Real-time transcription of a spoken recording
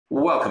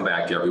Welcome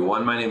back,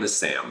 everyone. My name is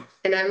Sam.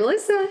 And I'm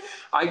Melissa.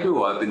 I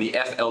grew up in the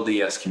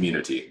FLDS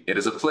community. It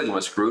is a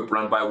polygamous group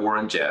run by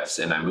Warren Jeffs,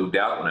 and I moved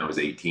out when I was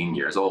 18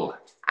 years old.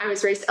 I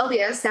was raised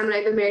LDS. Sam and I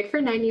have been married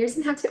for 9 years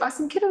and have two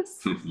awesome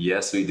kiddos.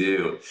 Yes, we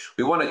do.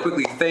 We want to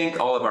quickly thank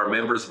all of our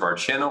members of our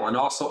channel and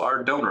also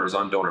our donors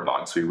on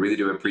DonorBox. We really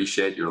do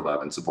appreciate your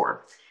love and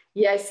support.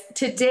 Yes,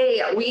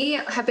 today we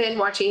have been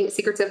watching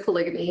Secrets of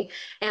Polygamy,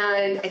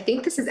 and I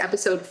think this is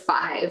episode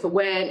 5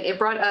 when it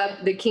brought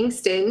up the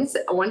Kingstons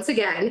once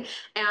again.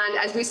 And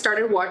as we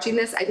started watching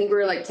this, I think we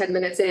were like 10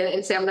 minutes in,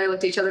 and Sam and I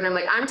looked at each other and I'm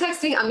like, I'm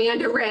texting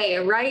Amanda Rae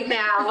right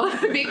now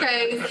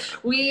because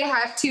we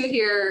have to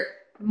hear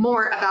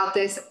more about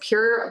this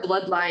pure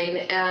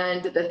bloodline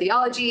and the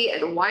theology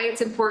and why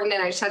it's important.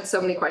 And I just had so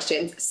many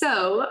questions.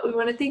 So we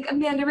want to thank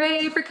Amanda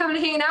Rae for coming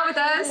and hanging out with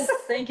us. Yes,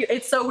 thank you.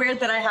 It's so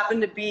weird that I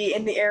happen to be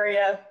in the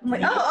area. I'm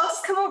like, oh, I'll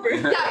just come over.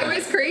 Yeah, it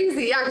was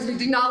crazy. Yeah, because we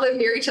do not live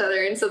near each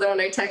other. And so then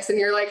when I text and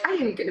you're like, I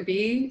am going to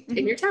be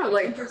in your town. I'm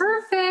like,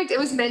 perfect. It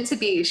was meant to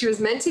be. She was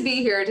meant to be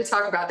here to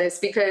talk about this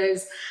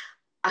because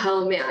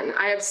oh man,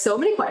 I have so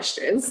many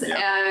questions. Yeah.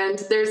 And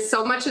there's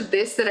so much of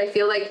this that I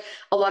feel like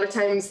a lot of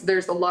times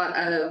there's a lot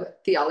of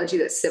theology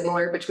that's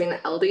similar between the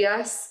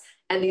LDS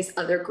and these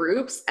other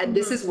groups. And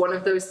this is one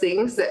of those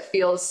things that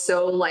feels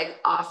so like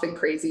off and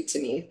crazy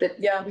to me that,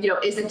 you know,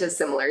 isn't as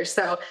similar.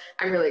 So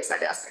I'm really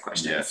excited to ask my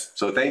questions. Yes.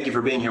 So thank you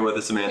for being here with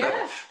us, Amanda.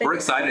 Yeah, we're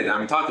excited.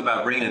 I'm talking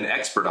about bringing an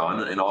expert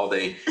on and all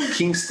the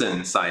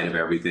Kingston side of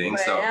everything.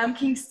 Well, so I am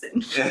Kingston.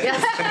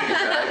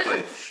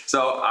 Exactly.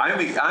 So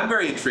I'm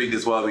very intrigued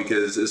as well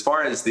because as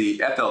far as the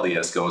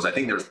FLDS goes, I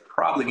think there's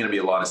probably going to be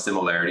a lot of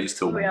similarities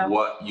to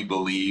what you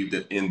believed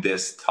in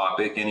this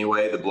topic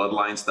anyway, the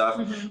bloodline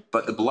stuff.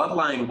 But the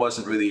bloodline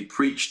wasn't really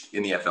preached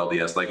in the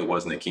FLDS like it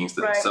was in the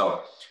Kingston. Right.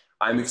 So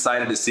I'm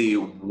excited to see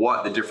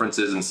what the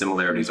differences and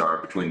similarities are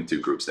between the two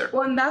groups there.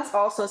 Well, and that's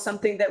also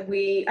something that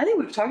I think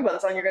we've talked about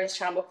this on your guys'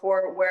 channel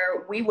before,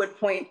 where we would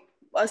point,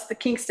 us the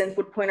Kingstons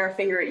would point our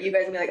finger at you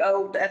guys and be like,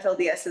 oh, the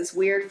FLDS is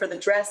weird for the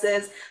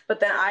dresses. But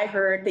then I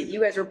heard that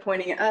you guys were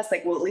pointing at us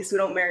like, well, at least we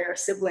don't marry our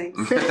siblings.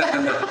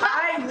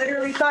 I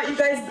literally thought you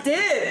guys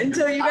did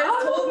until you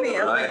guys told me.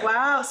 I was like,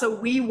 wow, so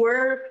we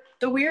were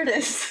the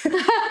weirdest.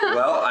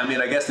 Well, I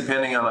mean, I guess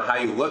depending on how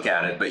you look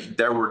at it, but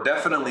there were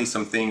definitely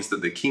some things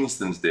that the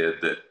Kingstons did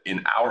that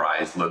in our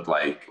eyes looked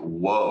like,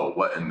 whoa,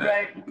 what in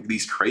the,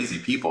 these crazy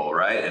people,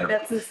 right? And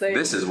that's insane.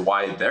 This is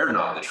why they're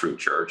not the true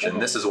church,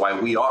 and this is why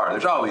we are.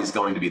 There's always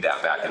going to be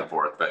that back and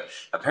forth, but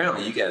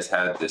apparently you guys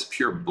had this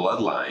pure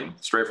bloodline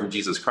straight from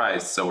Jesus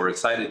Christ, so we're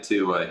excited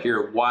to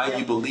hear why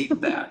you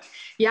believe that.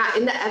 Yeah,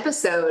 in the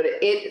episode,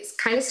 it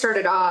kind of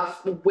started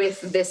off with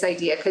this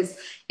idea because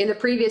in the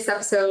previous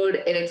episode,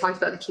 it had talked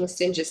about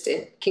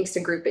the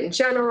Kingston group in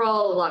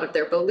general, a lot of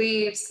their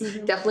beliefs,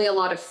 definitely a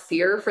lot of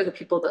fear for the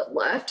people that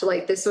left.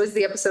 Like this was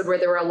the episode where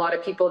there were a lot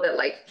of people that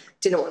like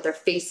didn't want their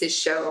faces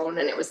shown,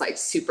 and it was like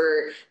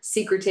super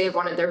secretive,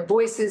 wanted their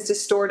voices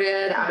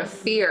distorted out of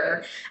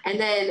fear. And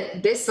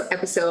then this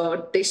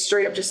episode, they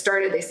straight up just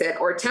started, they said,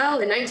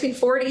 Ortel in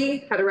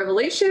 1940 had a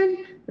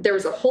revelation that there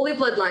was a holy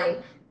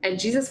bloodline and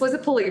Jesus was a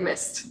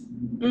polygamist.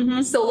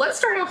 So let's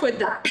start off with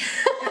that.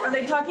 Are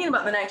they talking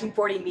about the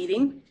 1940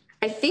 meeting?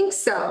 I think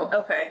so.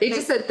 Okay. They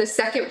just said the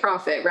second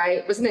prophet,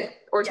 right? Wasn't it?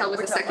 Ortel was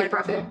the second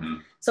prophet.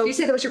 So you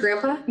say that was your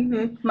grandpa?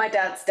 My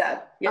dad's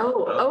dad. Yeah.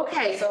 Oh,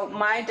 okay. So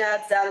my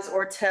dad's dad is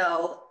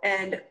Ortel,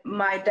 and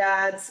my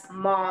dad's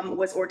mom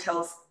was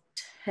Ortel's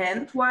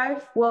 10th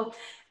wife. Well,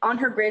 on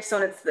her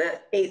gravestone, it's the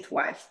 8th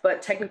wife,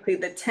 but technically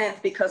the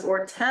 10th because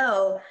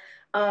Ortel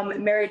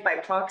married by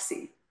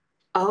proxy.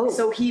 Oh.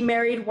 So he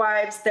married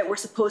wives that were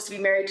supposed to be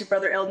married to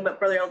Brother Eldon, but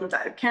Brother Eldon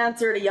died of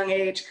cancer at a young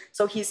age.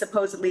 So he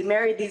supposedly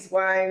married these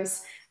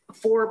wives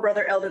for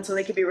Brother Eldon so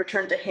they could be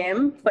returned to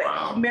him,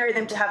 but marry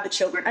them to have the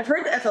children. I've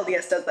heard the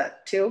FLDS does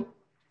that too.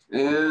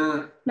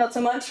 Yeah. Not so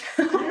much.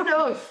 I don't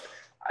know.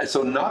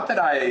 So not that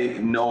I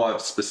know of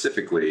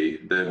specifically,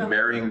 the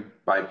marrying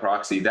by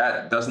proxy,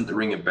 that doesn't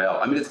ring a bell.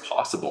 I mean, it's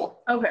possible.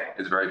 Okay.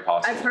 It's very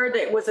possible. I've heard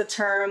it was a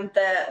term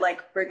that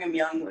like Brigham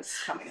Young was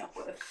coming up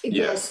with.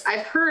 Yes.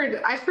 I've heard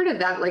of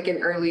that like in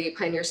early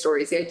pioneer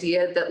stories, the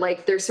idea that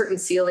like there's certain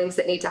sealings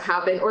that need to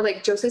happen, or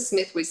like Joseph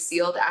Smith was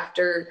sealed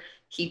after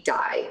he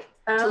died.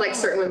 To like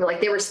certain women, like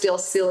they were still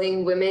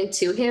sealing women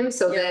to him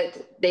so that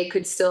they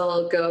could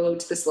still go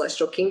to the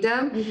celestial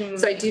kingdom.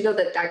 So I do know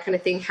that that kind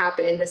of thing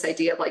happened, this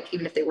idea of like,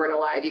 even if they weren't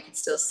alive, you could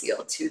still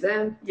seal to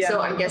them.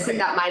 So I'm guessing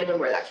that might've been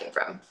where that came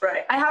from.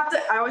 Right.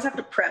 I always have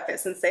to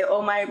preface and say,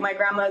 oh, my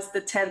grandma's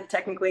the 10th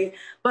technically,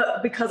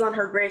 but because on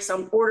her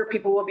gravestone, order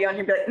people will be on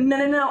here and be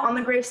like, no, on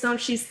the gravestone,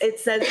 it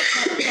says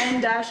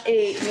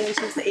 10-8, meaning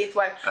she's the 8th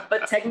wife,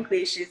 but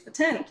technically she's the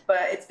 10th, but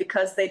it's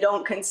because they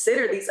don't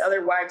consider these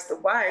other wives the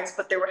wives,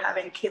 but they were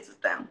having kids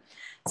with them.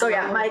 So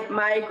yeah,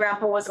 my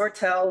grandpa was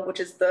Ortel,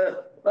 which is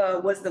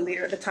was the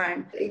leader at the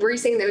time. Were you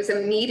saying there was a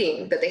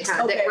meeting that they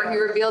had where he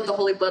revealed the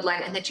holy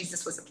bloodline and that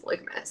Jesus was a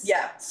polygamist?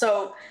 Yeah.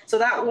 So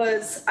that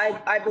was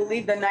I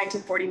believe the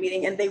 1940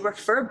 meeting, and they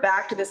refer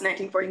back to this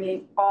 1940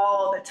 meeting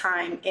all the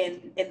time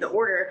in the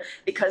order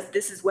because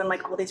this is when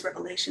like all these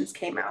revelations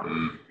came out.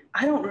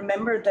 I don't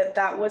remember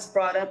that was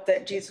brought up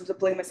that Jesus was a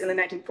polygamist in the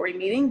 1940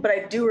 meeting, but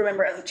I do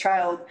remember as a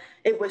child,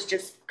 it was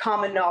just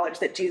common knowledge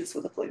that Jesus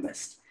was a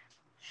polygamist.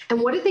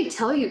 And what did they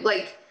tell you?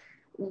 Like,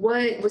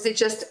 what was it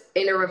just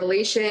in a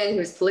revelation? He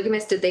was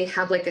polygamous. Did they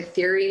have like a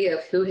theory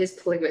of who his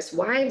polygamous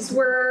wives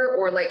were?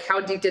 Or like,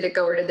 how deep did it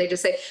go? Or did they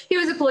just say he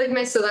was a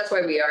polygamist, so that's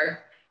why we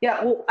are?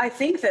 Yeah, well, I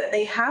think that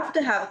they have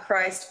to have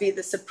Christ be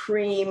the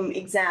supreme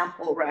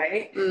example,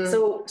 right?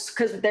 So,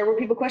 because there were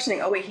people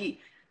questioning, oh wait,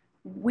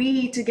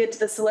 we to get to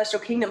the celestial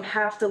kingdom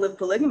have to live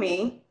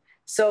polygamy.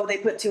 So they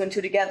put 2 and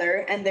 2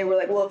 together, and they were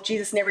like, well, if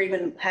Jesus never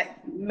even had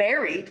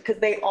married, because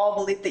they all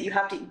believe that you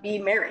have to be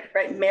married,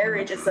 right?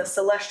 Marriage is a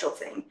celestial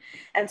thing.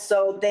 And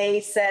so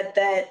they said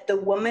that the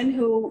woman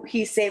who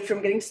he saved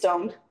from getting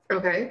stoned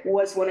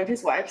was one of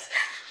his wives.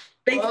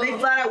 They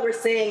flat out were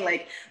saying,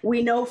 like,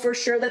 we know for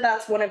sure that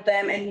that's one of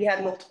them, and he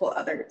had multiple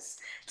others.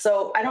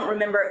 So I don't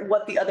remember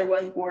what the other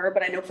ones were,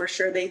 but I know for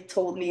sure they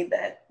told me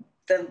that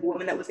the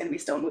woman that was going to be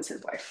stoned was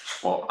his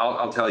wife. Well,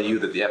 I'll tell you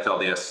that the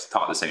FLDS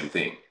taught the same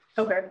thing.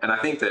 Okay. And I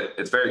think that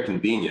it's very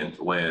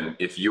convenient when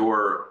if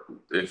your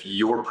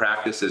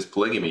practice is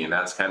polygamy and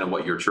that's kind of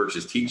what your church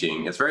is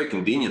teaching, it's very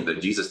convenient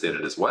that Jesus did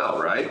it as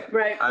well, right?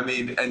 Right. I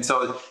mean, and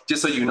so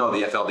just so you know,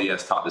 the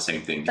FLDS taught the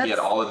same thing. He had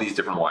all of these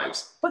different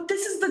wives. But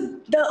this is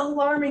the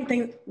alarming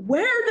thing.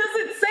 Where does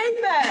it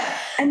say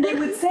that? And they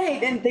would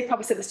say, and they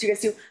probably said this to you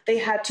guys too, they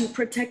had to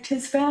protect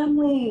his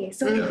family.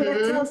 So he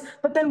couldn't tell us.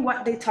 But then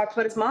what they talked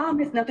about his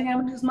mom, if nothing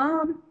happened to his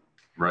mom.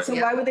 Right. So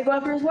why would they go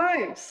after his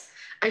wives?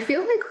 I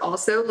feel like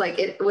also like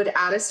it would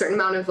add a certain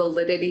amount of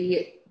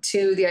validity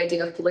to the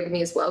idea of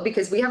polygamy as well,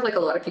 because we have like a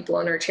lot of people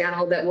on our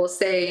channel that will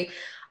say,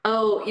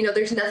 oh, you know,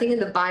 there's nothing in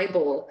the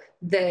Bible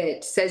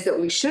that says that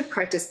we should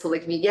practice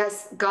polygamy.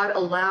 Yes, God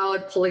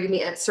allowed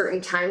polygamy at certain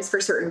times for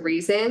certain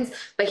reasons,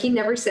 but he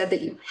never said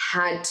that you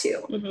had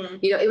to.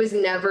 You know, it was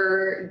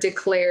never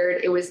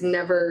declared. It was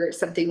never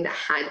something that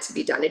had to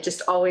be done. It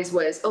just always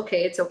was,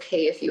 okay, it's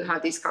okay if you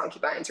have these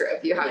concubines or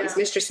if you have these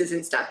mistresses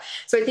and stuff.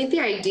 So I think the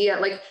idea,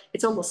 like,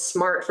 it's almost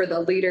smart for the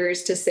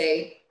leaders to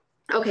say,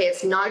 okay,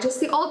 it's not just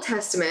the Old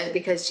Testament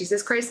because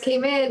Jesus Christ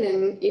came in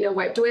and, you know,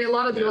 wiped away a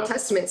lot of the Old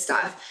Testament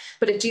stuff.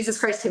 But if Jesus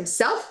Christ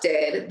himself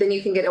did, then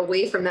you can get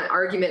away from that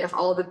argument of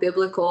all the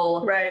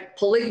biblical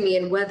polygamy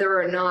and whether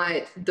or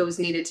not those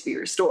needed to be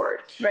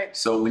restored. Right.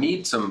 So we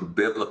need some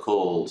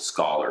biblical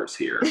scholars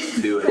here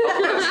to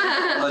help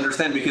us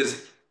understand,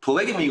 because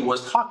polygamy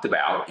was talked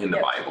about in the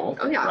Bible,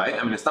 right?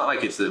 I mean, it's not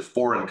like it's a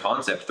foreign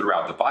concept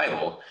throughout the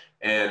Bible.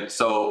 And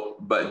so,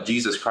 but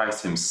Jesus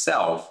Christ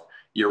himself,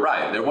 you're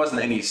right. There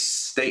wasn't any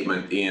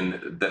statement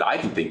that I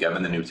can think of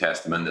in the New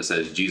Testament that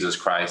says Jesus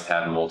Christ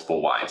had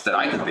multiple wives that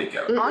I can think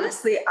of.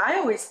 Honestly, I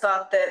always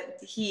thought that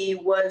he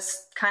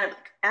was kind of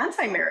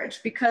anti-marriage,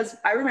 because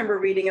I remember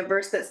reading a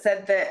verse that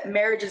said that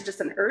marriage is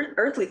just an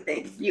earthly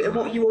thing. You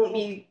won't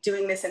be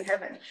doing this in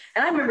heaven.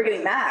 And I remember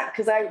getting mad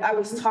because I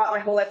was taught my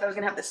whole life I was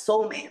going to have this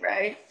soulmate,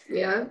 right?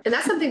 Yeah. And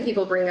that's something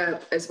people bring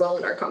up as well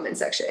in our comment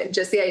section.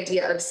 Just the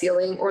idea of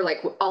sealing, or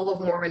like all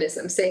of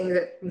Mormonism saying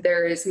that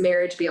there is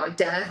marriage beyond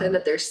death and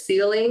that there's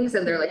sealings.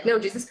 And they're like, no,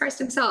 Jesus Christ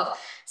himself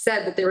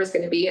said that there was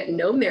going to be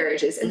no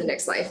marriages in the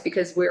next life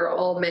because we're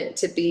all meant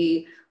to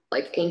be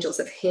like angels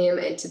of him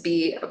and to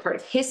be a part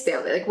of his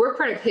family. Like, we're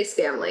part of his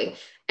family,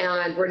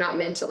 and we're not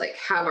meant to like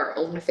have our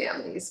own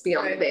families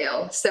beyond the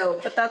veil. So,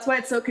 but that's why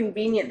it's so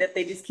convenient that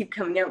they just keep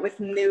coming out with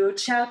new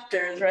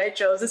chapters, right?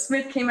 Joseph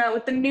Smith came out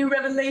with the new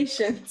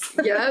revelations.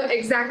 Yeah,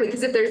 exactly.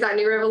 Because if there's that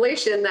new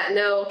revelation that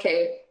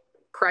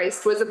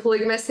Christ was a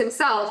polygamist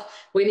himself,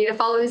 we need to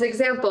follow his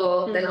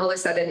example, then all of a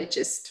sudden it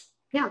just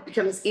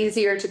becomes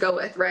easier to go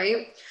with,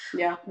 right?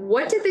 Yeah.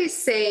 What did they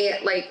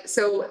say? Like,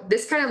 so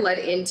this kind of led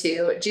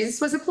into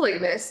Jesus was a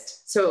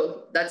polygamist.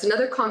 So that's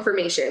another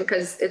confirmation,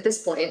 because at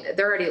this point,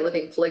 they're already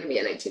living polygamy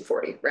in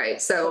 1940,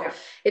 right? So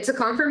it's a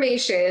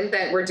confirmation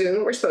that we're doing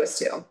what we're supposed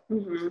to.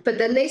 But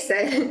then they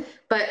said,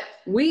 but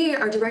we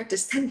are direct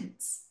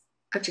descendants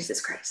of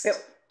Jesus Christ.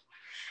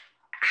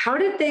 How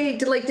did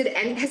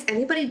has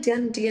anybody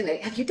done DNA?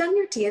 Have you done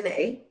your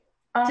DNA?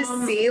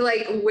 To see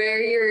like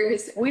where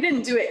we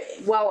didn't do it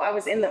while I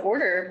was in the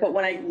order, but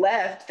when I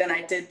left, then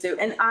I did do,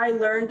 and I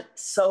learned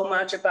so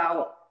much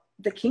about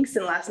the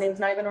Kingston last name is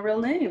not even a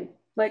real name.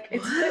 Like,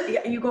 it's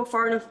you go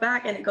far enough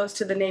back and it goes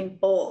to the name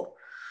Bull,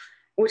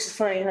 which is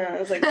funny, huh? I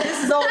was like,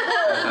 this is all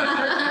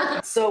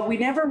Bull. So we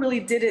never really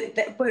did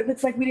it, but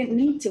it's like we didn't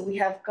need to. We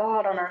have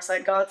God on our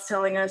side. God's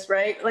telling us,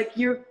 right? Like,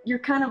 you're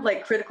kind of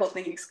like critical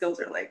thinking skills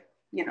are like,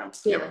 you know.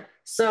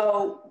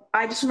 So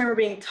I just remember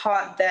being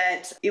taught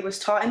that it was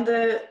taught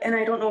and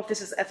I don't know if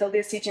this is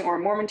FLDS teaching or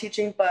Mormon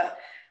teaching, but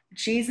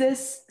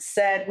Jesus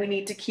said we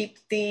need to keep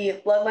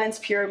the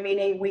bloodlines pure,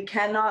 meaning we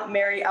cannot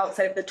marry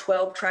outside of the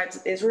 12 tribes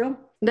of Israel.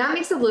 That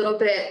makes a little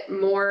bit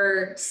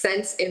more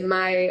sense in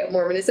my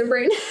Mormonism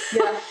brain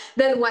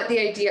than what the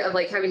idea of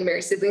like having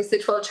married siblings. The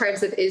 12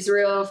 tribes of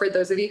Israel, for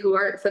those of you who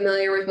aren't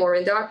familiar with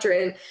Mormon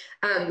doctrine,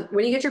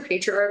 when you get your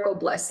patriarchal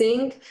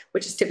blessing,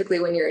 which is typically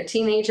when you're a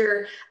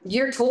teenager,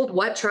 you're told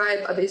what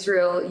tribe of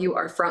Israel you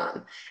are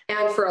from.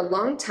 And for a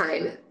long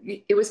time,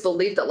 it was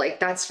believed that like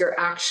that's your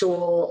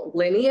actual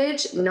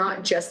lineage,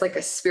 not just like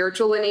a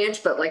spiritual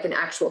lineage, but like an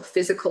actual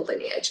physical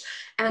lineage.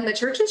 And the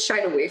church has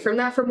shied away from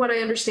that, from what I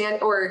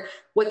understand, or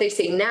what they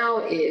say now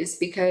is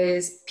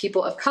because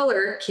people of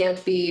color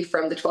can't be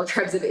from the 12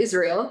 tribes of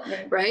Israel,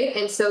 right?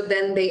 And so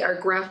then they are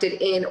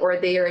grafted in, or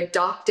they are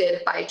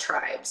adopted by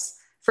tribes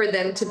for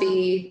them to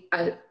be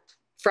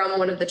from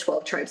one of the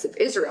 12 tribes of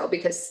Israel,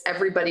 because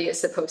everybody is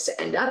supposed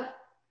to end up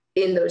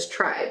in those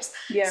tribes.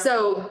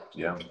 So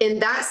in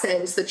that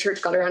sense, the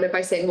church got around it by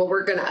saying, well,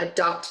 we're going to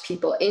adopt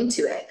people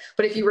into it.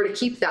 But if you were to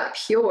keep that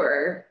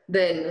pure,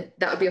 then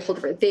that would be a whole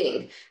different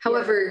thing.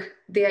 However,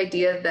 the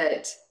idea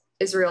that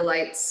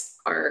Israelites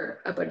are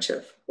a bunch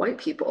of white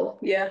people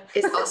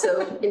is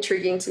also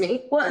intriguing to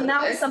me. Well, and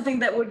that was something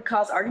that would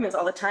cause arguments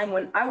all the time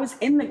when I was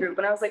in the group,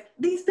 and I was like,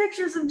 these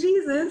pictures of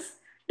Jesus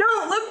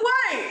don't look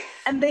white.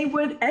 And they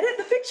would edit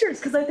the pictures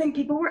because I think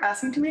people were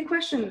asking too many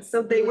questions.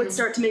 So they would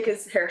start to make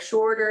his hair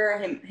shorter,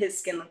 his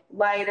skin look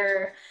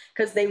lighter,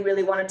 because they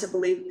really wanted to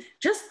believe,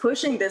 just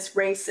pushing this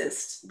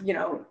racist,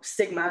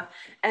 stigma.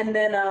 And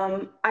then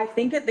I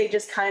think that they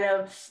just kind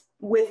of,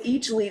 with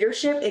each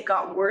leadership, it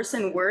got worse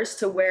and worse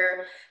to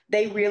where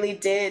they really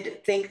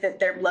did think that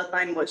their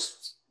bloodline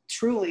was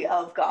truly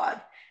of God.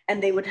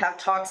 And they would have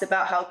talks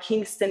about how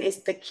Kingston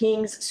is the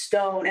king's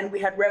stone. And we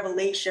had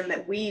revelation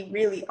that we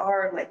really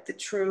are like the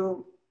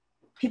true,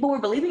 people were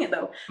believing it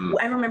though.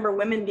 I remember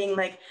women being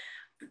like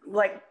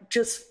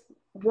just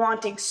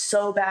wanting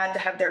so bad to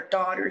have their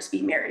daughters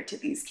be married to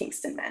these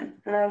Kingston men.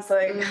 And I was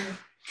like.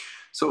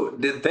 So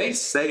did they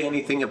say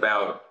anything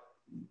about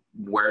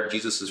where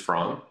Jesus is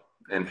from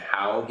and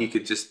how he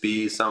could just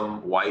be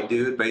some white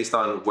dude based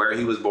on where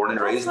he was born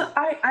and raised?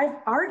 I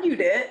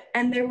argued it,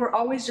 and they were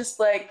always just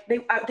like,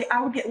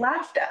 I would get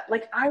laughed at.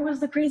 Like, I was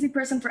the crazy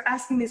person for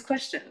asking these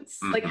questions.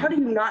 Like, how do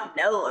you not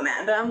know,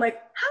 Amanda? I'm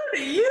like, how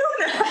do you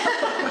know?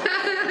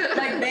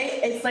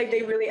 It's like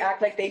they really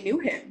act like they knew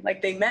him,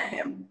 like they met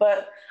him.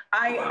 But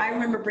I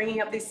remember bringing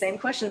up these same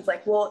questions,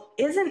 like, well,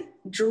 isn't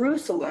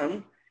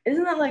Jerusalem,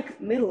 isn't that like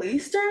Middle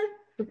Eastern?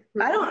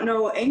 I don't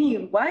know any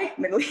white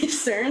Middle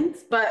Easterns,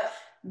 but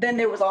then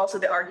there was also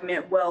the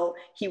argument, well,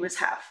 he was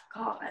half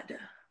God.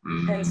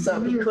 And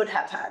so he could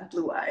have had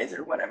blue eyes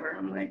or whatever.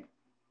 I'm like,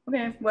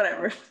 okay,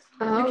 whatever.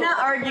 You can't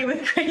argue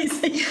with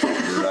crazy.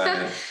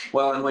 Right.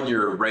 Well, and when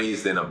you're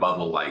raised in a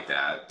bubble like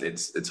that,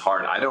 it's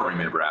hard. I don't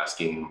remember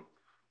asking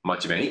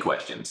much of any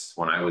questions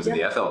when I was in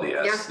the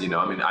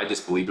FLDS. I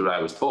just believed what I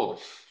was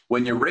told.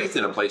 When you're raised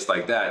in a place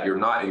like that, you're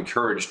not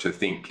encouraged to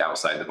think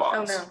outside the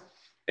box. Oh,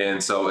 no.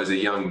 And so as a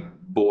young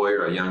boy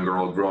or a young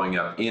girl growing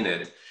up in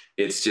it,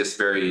 it's just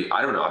very,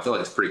 I don't know, I feel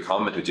like it's pretty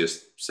common to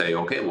just say,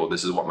 okay, well,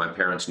 this is what my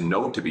parents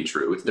know to be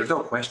true. There's no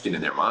question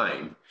in their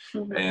mind.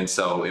 And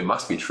so it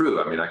must be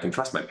true. I mean, I can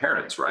trust my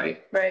parents,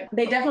 right? Right.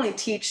 They definitely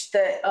teach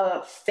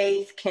that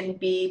faith can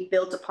be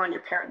built upon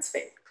your parents'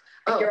 faith.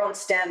 Your own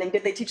standing.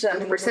 Did they teach that?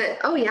 100%.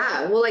 Oh,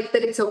 yeah. Well, like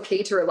that it's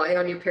okay to rely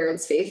on your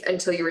parents' faith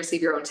until you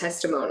receive your own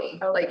testimony.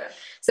 Okay.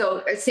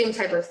 So same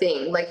type of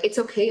thing. Like, it's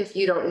okay if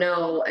you don't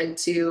know and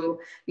to,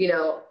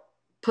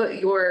 put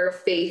your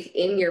faith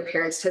in your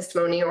parents'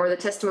 testimony or the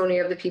testimony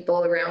of the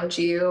people around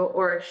you.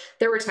 Or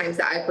there were times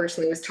that I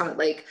personally was taught,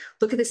 like,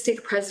 look at the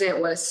stake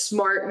president, what a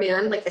smart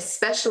man, like,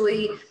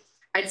 especially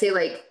I'd say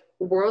like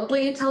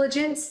worldly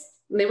intelligence.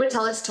 They would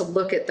tell us to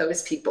look at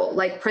those people,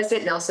 like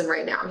President Nelson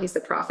right now. He's the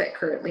prophet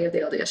currently of the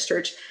LDS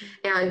Church,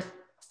 and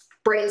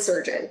brain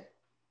surgeon,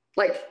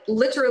 like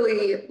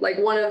literally like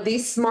one of the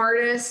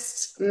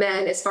smartest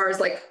men as far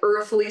as like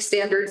earthly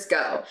standards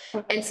go.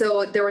 And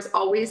so there was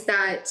always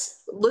that,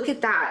 look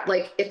at that.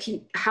 Like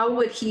how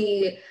would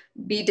he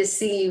be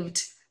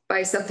deceived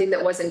by something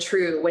that wasn't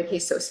true when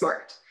he's so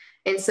smart?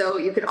 And so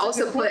you could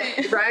also put,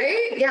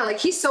 right? Yeah, like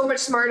he's so much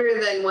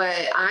smarter than what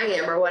I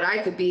am or what I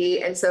could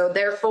be. And so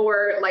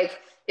therefore, like,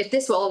 if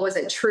this all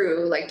wasn't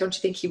true, like, don't you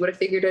think he would have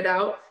figured it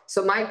out?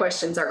 So my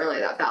questions aren't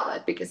really that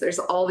valid because there's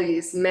all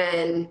these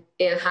men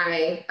in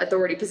high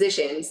authority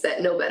positions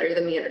that know better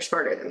than me and are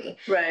smarter than me.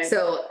 Right.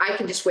 So I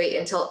can just wait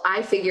until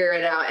I figure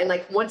it out. And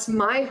like, once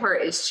my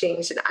heart is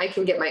changed and I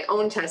can get my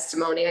own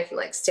testimony, I can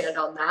like stand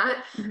on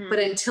that. But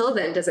until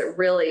then, does it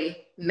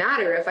really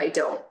matter if I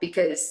don't?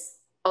 Because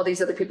all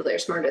these other people that are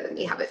smarter than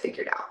me have it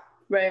figured out.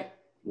 Right.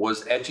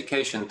 Was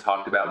education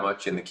talked about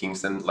much in the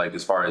Kingston, like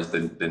as far as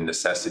the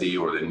necessity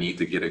or the need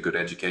to get a good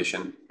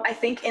education? I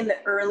think in the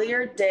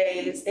earlier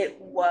days, it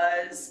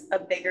was a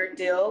bigger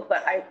deal,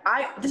 but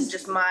I this is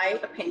just my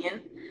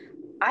opinion.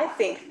 I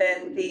think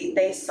that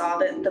they saw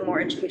that the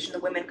more education the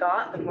women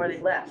got, the more they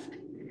left.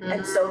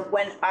 And so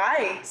when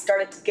I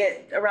started to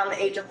get around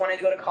the age of wanting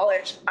to go to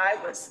college,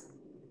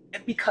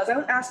 because I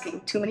was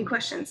asking too many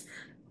questions,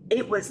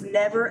 it was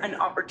never an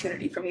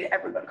opportunity for me to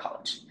ever go to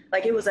college.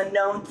 Like, it was a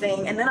known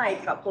thing. And then I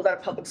got pulled out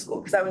of public school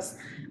because I was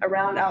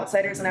around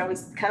outsiders and I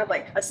was kind of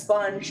like a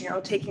sponge,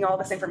 taking all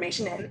this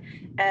information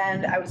in.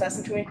 And I was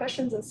asking too many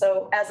questions. And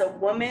so as a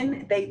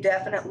woman, they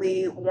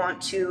definitely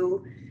want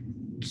to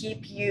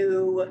keep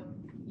you,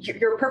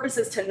 your purpose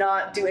is to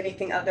not do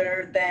anything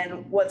other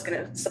than what's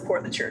going to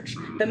support the church.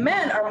 The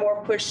men are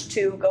more pushed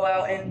to go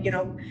out and,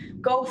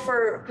 go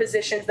for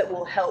positions that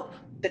will help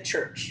the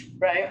church,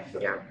 right?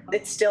 Yeah.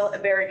 It's still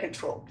very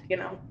controlled,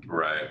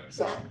 Right.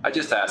 So I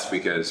just asked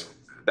because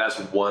that's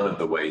one of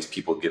the ways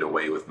people get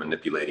away with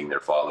manipulating their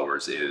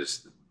followers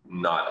is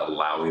not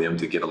allowing them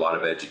to get a lot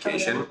of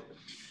education. Okay.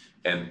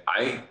 And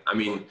I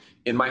mean,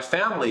 in my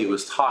family, it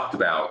was talked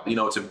about,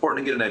 it's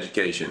important to get an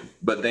education,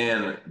 but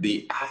then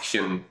the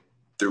action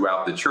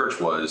throughout the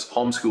church was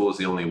homeschool is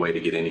the only way to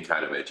get any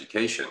kind of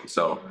education.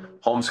 So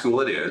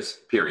homeschool it is,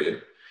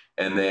 period.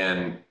 And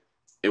then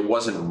it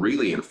wasn't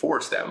really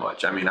enforced that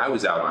much. I mean, I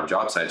was out on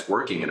job sites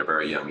working at a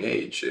very young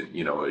age, and,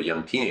 a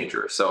young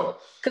teenager. So,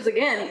 because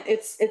again,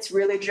 it's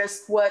really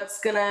just what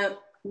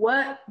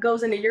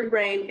goes into your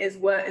brain is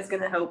what is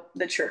going to help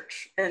the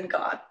church and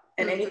God.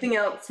 And anything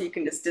else you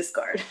can just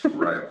discard.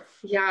 Right.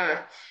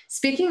 Yeah.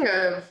 Speaking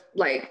of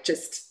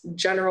just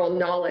general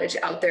knowledge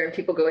out there and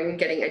people going and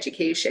getting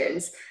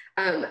educations,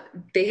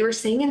 they were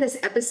saying in this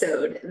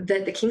episode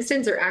that the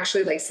Kingstons are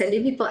actually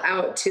sending people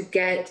out to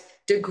get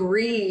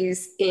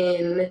degrees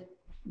in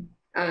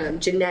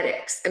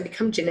genetics and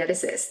become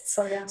geneticists.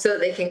 Oh, yeah. So that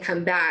they can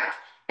come back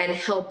and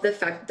help the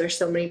fact that there's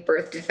so many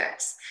birth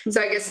defects.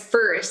 So I guess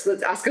first,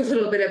 let's ask a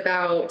little bit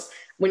about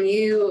when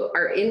you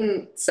are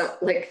in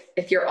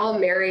if you're all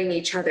marrying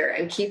each other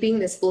and keeping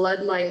this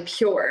bloodline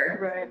pure,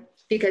 Right.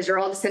 because you're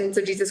all descendants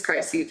of Jesus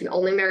Christ, so you can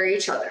only marry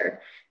each other,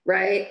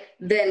 right?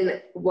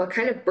 Then what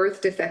kind of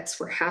birth defects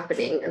were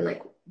happening? And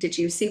did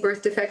you see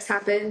birth defects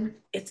happen?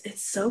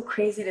 It's so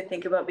crazy to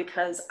think about,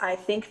 because I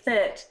think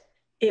that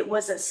it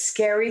was a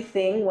scary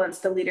thing once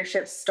the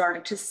leadership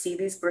started to see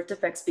these birth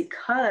defects,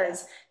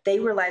 because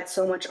they relied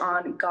so much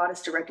on God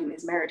is directing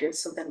these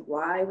marriages. So then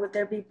why would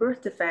there be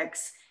birth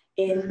defects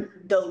in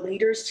the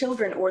leaders'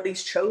 children or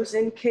these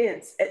chosen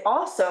kids? It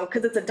also,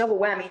 because it's a double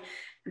whammy,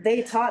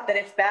 they taught that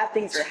if bad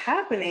things are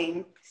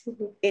happening,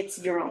 it's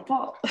your own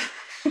fault.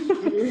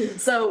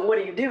 So what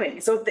are you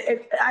doing? So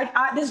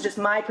this is just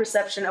my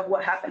perception of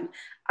what happened.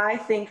 I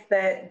think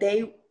that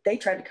they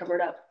tried to cover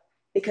it up,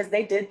 because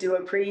they did do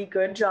a pretty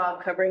good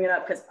job covering it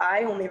up, because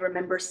I only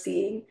remember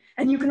seeing,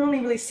 and you can only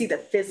really see the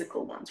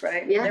physical ones,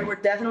 right? Yeah. There were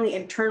definitely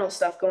internal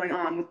stuff going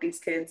on with these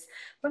kids.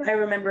 But I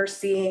remember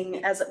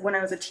seeing, when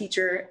I was a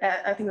teacher,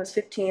 I think I was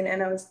 15,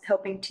 and I was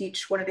helping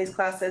teach one of these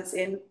classes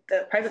in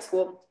the private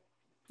school,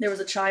 there was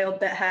a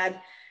child that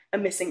had a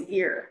missing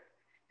ear,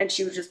 and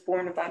she was just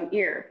born without an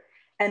ear.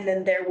 And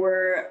then there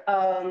were,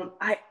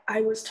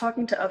 I was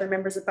talking to other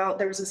members about,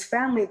 there was this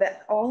family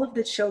that all of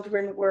the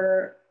children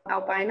were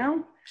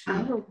albino.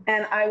 Oh.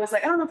 And I was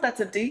like, I don't know if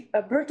that's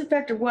a birth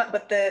defect or what,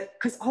 but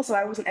because also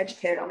I wasn't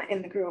educated on it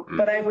in the group,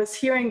 but I was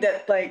hearing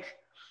that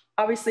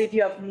obviously if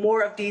you have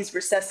more of these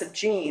recessive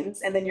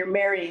genes and then you're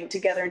marrying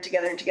together and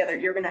together and together,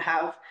 you're going to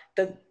have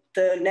the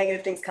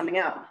negative things coming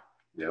out.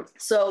 Yep.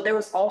 So there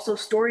was also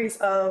stories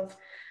of,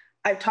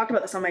 I've talked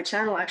about this on my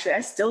channel, actually.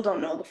 I still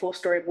don't know the full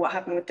story of what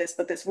happened with this,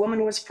 but this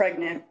woman was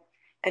pregnant,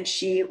 and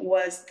she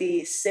was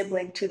the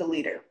sibling to the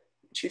leader.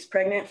 She was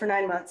pregnant for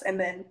 9 months and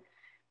then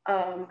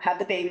had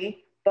the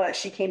baby, but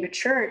she came to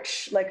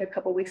church a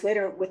couple weeks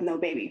later with no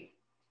baby.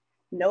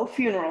 No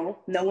funeral.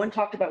 No one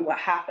talked about what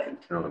happened.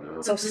 Oh,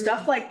 no. So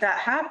stuff like that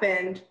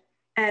happened,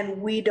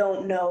 and we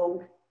don't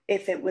know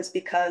if it was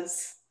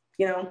because,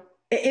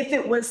 if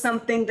it was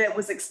something that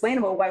was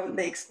explainable, why wouldn't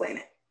they explain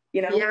it?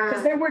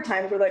 Because there were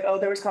times where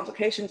there was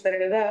complications,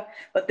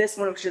 but this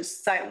one was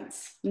just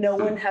silence. No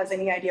one has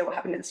any idea what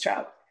happened to this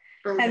child.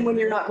 And when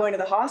you're not going to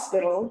the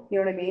hospital, you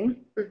know what I mean?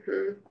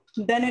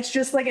 Mm-hmm. Then it's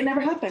just it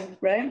never happened,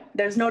 right?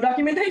 There's no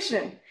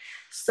documentation.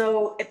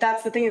 So if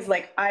that's the thing is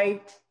I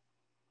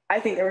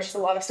think there was just a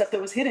lot of stuff that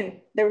was hidden.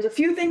 There was a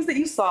few things that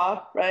you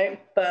saw,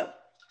 right? But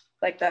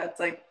that's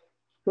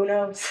who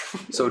knows?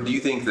 So do you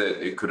think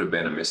that it could have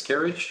been a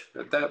miscarriage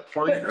at that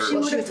point? But she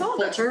would have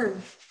told us.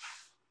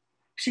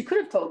 She could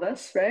have told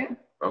us, right?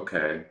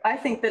 Okay. I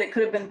think that it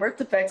could have been birth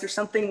defects or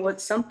something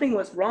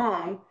was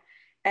wrong.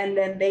 And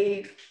then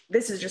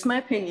this is just my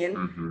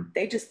opinion,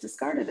 they just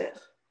discarded it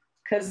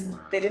because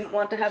they didn't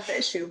want to have the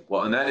issue.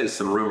 Well, and that is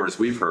some rumors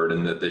we've heard,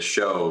 and that this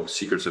show,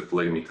 Secrets of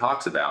Polygamy,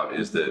 talks about,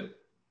 is that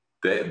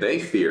they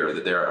fear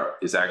that there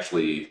is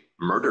actually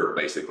murder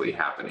basically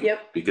happening.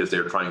 Yep. Because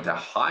they're trying to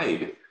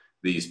hide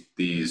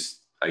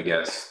these I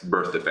guess,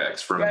 birth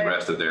defects from the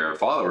rest of their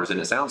followers. And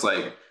it sounds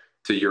like,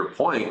 to your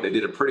point, they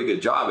did a pretty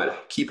good job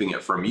at keeping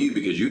it from you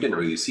because you didn't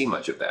really see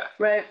much of that.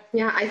 Right.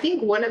 Yeah, I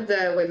think one of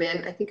the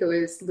women, I think it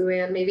was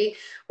Luann maybe,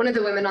 one of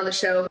the women on the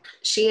show,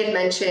 she had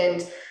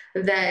mentioned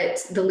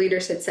that the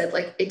leaders had said,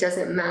 it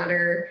doesn't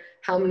matter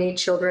how many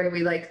children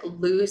we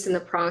lose in the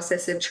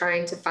process of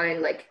trying to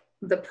find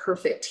the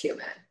perfect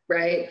human,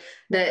 right?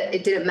 That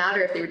it didn't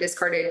matter if they were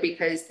discarded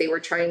because they were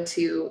trying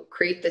to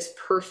create this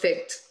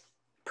perfect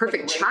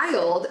perfect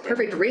child,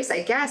 perfect race,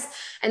 I guess.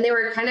 And they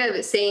were kind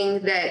of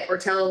saying that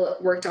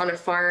Ortel worked on a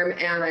farm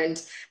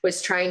and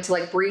was trying to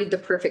like breed the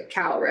perfect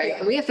cow, right? Yeah.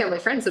 And we have family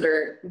friends that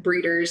are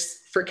breeders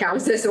for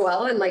cows as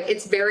well. And like,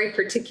 it's very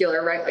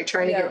particular, right? Like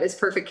trying to get this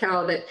perfect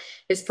cow that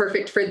is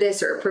perfect for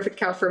this or a perfect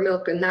cow for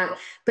milk and that.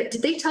 But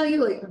did they tell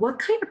you like, what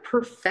kind of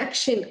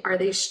perfection are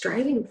they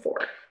striving for?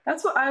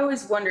 That's what I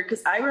always wondered,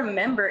 because I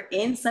remember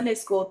in Sunday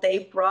school,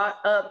 they brought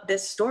up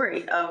this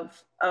story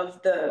of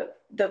the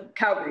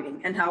cow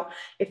breeding and how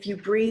if you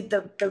breed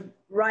the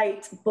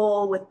right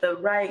bull with the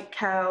right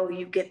cow,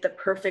 you get the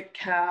perfect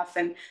calf.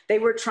 And they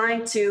were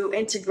trying to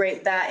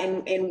integrate that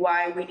in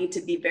why we need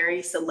to be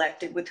very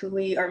selective with who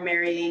we are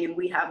marrying. And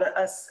we have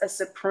a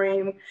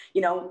supreme,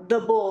 you know, the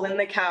bull and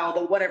the cow,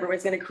 the whatever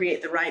is going to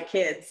create the right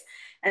kids.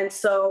 And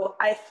so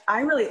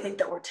I really think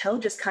that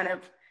Ortel just kind of,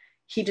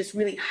 he just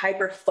really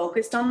hyper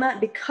focused on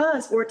that,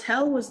 because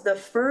Ortel was the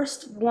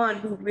first one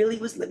who really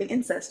was living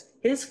incest.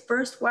 His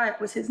first wife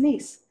was his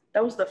niece.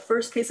 That was the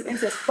first case of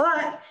incest,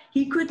 but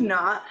he could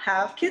not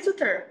have kids with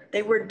her.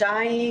 They were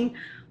dying,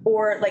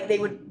 or like they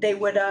would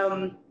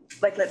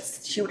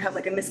she would have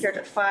like a miscarriage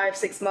at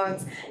 5-6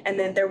 months. And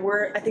then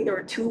I think there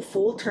were 2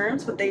 full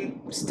terms, but they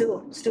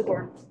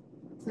stillborn.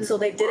 So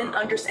they didn't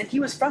understand. He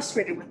was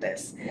frustrated with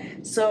this.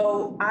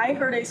 So I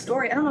heard a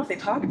story. I don't know if they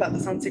talked about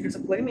this on Secrets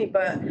of Polygamy,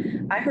 but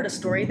I heard a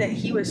story that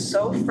he was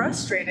so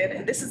frustrated,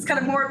 and this is kind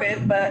of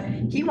morbid, but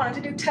he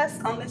wanted to do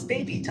tests on this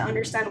baby to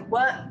understand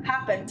what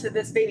happened to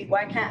this baby.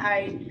 Why can't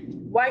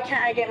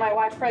I get my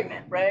wife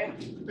pregnant, right?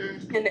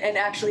 Mm-hmm. And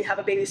actually have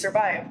a baby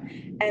survive?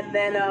 And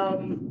then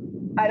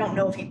I don't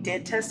know if he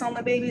did test on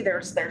the baby.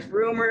 There's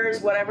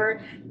rumors,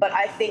 whatever. But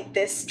I think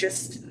this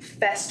just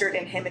festered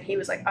in him, and he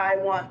was like, I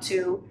want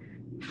to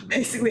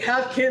basically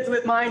have kids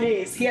with my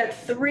niece. He had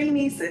 3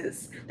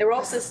 nieces. They were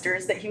all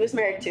sisters that he was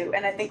married to,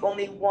 and I think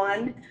only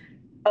one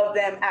of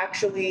them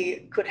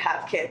actually could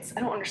have kids. I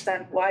don't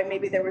understand why.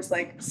 Maybe there was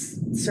like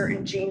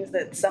certain genes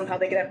that somehow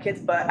they could have kids,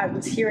 but I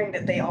was hearing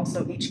that they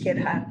also, each kid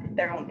had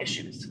their own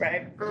issues,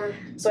 right?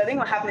 So I think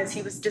what happened is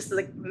he was just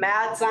like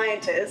mad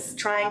scientist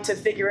trying to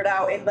figure it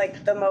out in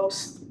like the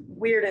most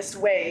weirdest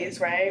ways,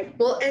 right?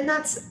 Well, and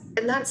that's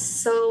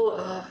so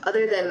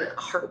other than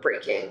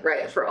heartbreaking,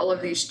 right, for all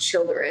of these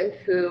children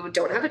who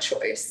don't have a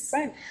choice,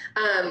 right?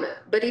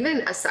 But even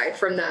aside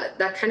from that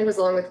kind of goes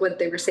along with what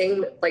they were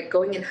saying, like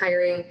going and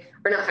hiring,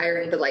 or not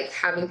hiring, but like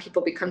having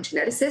people become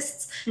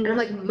geneticists. Mm-hmm. And I'm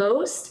like,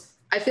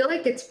 I feel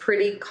like it's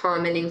pretty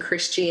common in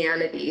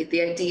Christianity,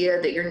 the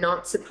idea that you're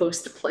not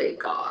supposed to play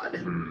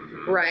God,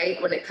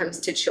 right, when it comes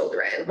to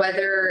children,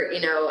 whether, you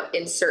know,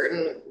 in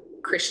certain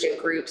Christian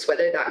groups,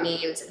 whether that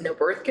means no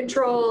birth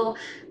control,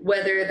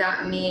 whether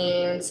that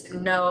means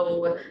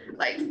no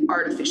like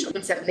artificial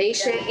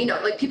insemination, you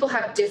know, like people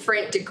have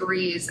different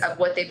degrees of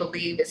what they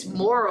believe is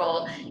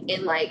moral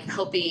in like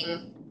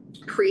helping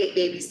create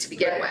babies to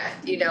begin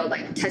with, you know,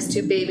 like test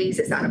tube babies.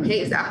 Is that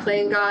okay? Is that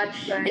playing God?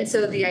 Right. And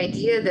so the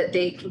idea that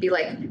they can be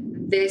like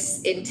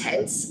this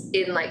intense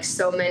in like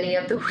so many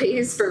of the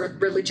ways for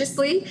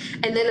religiously,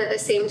 and then at the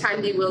same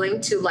time be willing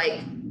to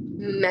like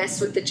mess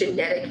with the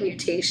genetic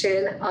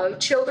mutation of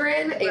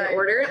children in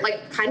order,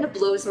 like kind of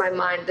blows my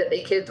mind that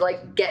they could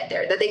like get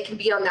there, that they can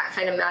be on that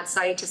kind of mad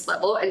scientist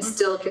level and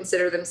still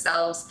consider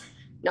themselves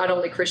not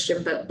only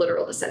Christian, but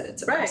literal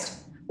descendants of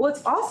Christ. Well,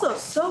 it's also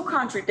so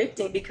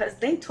contradicting, because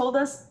they told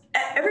us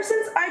ever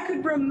since I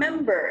could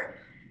remember,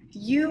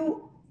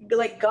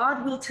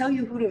 God will tell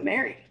you who to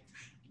marry.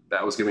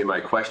 That was going to be my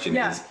question,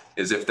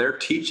 is if they're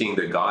teaching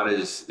that God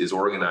is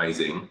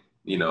organizing,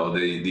 you know,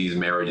 these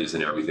marriages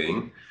and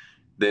everything,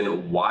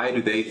 then why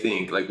do they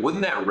think, like,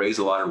 wouldn't that raise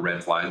a lot of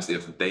red flags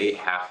if they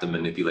have to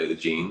manipulate the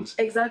genes?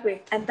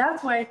 Exactly. And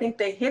that's why I think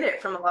they hid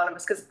it from a lot of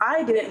us, because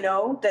I didn't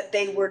know that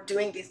they were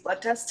doing these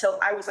blood tests till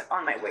I was like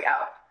on my way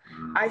out.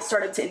 I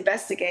started to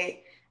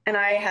investigate, and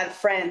I had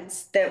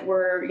friends that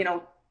were, you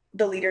know,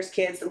 the leader's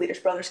kids, the leader's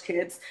brother's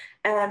kids,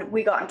 and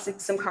we got into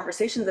some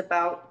conversations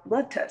about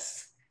blood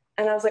tests.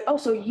 And I was like, oh,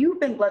 so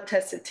you've been blood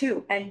tested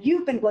too. And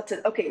you've been blood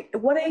tested. Okay,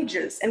 what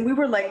ages? And we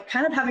were like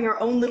kind of having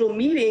our own little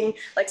meeting,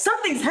 like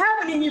something's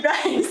happening, you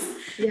guys.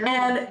 Yeah.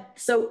 And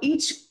so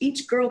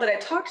each girl that I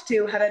talked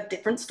to had a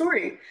different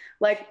story.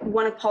 Like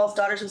one of Paul's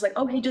daughters was like,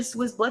 oh, he just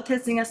was blood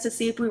testing us to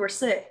see if we were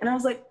sick. And I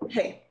was like,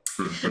 hey,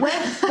 when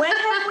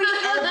have we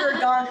ever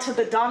gone to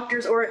the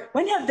doctors, or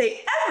when have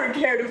they ever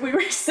cared if we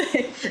were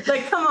sick?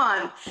 Like, come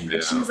on. Yeah.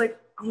 And she was like,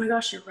 oh my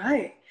gosh, you're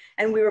right.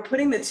 And we were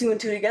putting the 2 and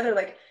 2 together,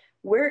 like,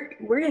 we're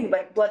getting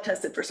like blood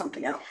tested for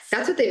something else.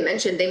 That's what they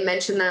mentioned. They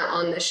mentioned that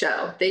on the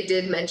show. They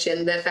did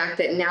mention the fact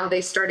that now they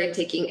started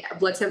taking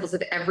blood samples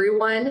of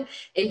everyone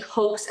in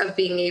hopes of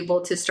being able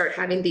to start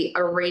having the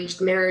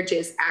arranged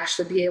marriages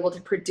actually be able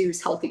to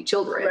produce healthy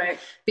children. Right.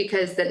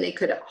 Because then they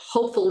could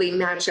hopefully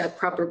match up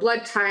proper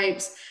blood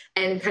types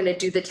and kind of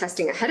do the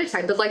testing ahead of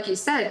time. But like you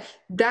said,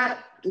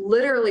 that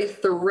literally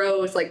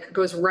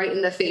goes right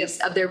in the face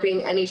of there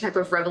being any type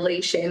of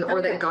revelation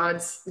or that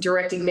God's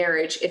directing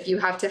marriage if you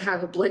have to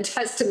have a blood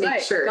test to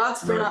make sure.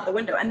 God's thrown out the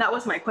window. And that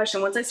was my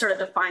question. Once I started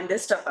to find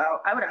this stuff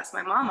out, I would ask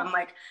my mom, I'm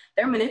like,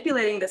 they're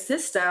manipulating the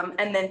system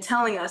and then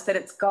telling us that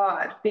it's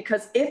God.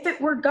 Because if it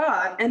were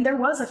God and there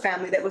was a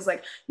family that was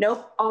like,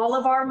 nope, all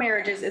of our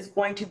marriages is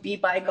going to be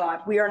by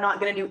God. We are not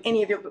going to do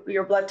any of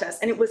your blood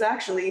tests. And it was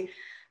actually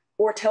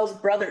Ortel's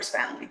brother's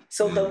family.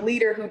 So the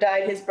leader who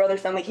died, his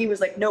brother's family, he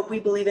was like, nope, we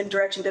believe in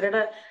direction,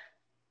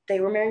 They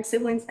were marrying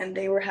siblings and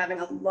they were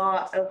having a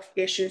lot of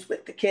issues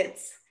with the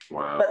kids.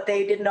 Wow. But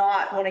they did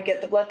not want to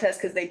get the blood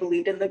test because they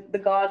believed in the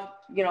God,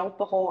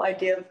 the whole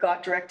idea of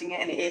God directing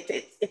it. And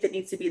if it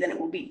needs to be, then it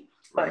will be.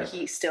 But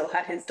he still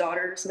had his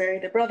daughters marry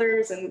their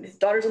brothers and his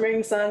daughters are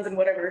marrying sons and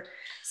whatever.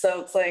 So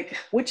it's like,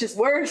 which is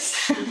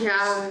worse?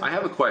 Yeah. I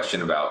have a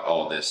question about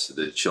all this,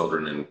 the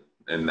children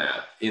and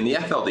that. In the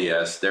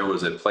FLDS, there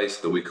was a place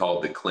that we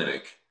called the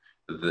clinic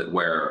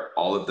where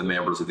all of the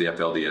members of the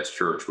FLDS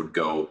church would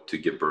go to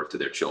give birth to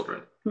their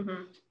children.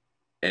 Mm-hmm.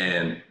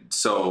 And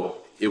so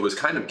it was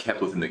kind of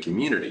kept within the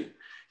community.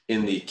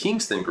 In the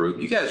Kingston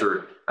group, you guys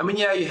are,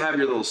 you have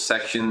your little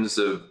sections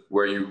of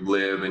where you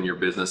live and your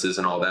businesses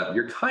and all that. But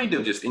you're kind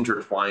of just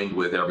intertwined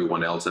with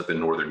everyone else up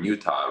in northern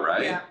Utah,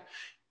 right? Yeah.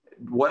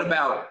 What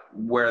about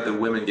where the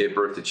women gave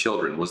birth to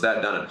children? Was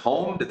that done at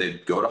home? Did they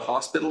go to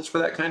hospitals for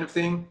that kind of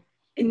thing?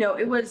 No,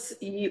 it was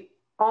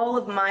all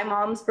of my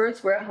mom's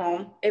births were at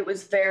home. It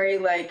was very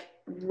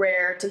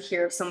rare to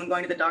hear of someone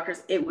going to the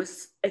doctors. There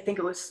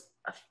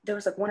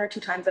was one or two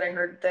times that I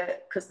heard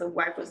that because the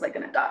wife was going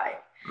to die.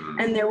 Mm-hmm.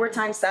 And there were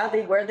times,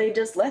 sadly, where they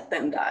just let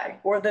them die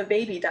or the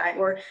baby died,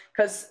 or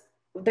because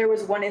there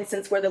was one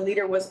instance where the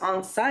leader was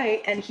on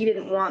site and he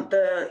didn't want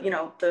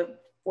the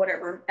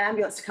whatever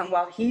ambulance to come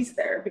while he's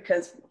there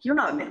because you're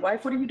not a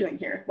midwife. What are you doing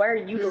here? Why are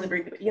you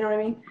delivering? You know what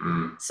I mean?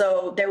 Mm-hmm.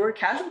 So there were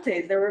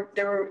casualties. There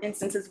were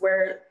instances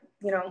where,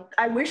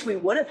 I wish we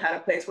would have had a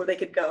place where they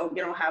could go,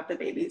 have the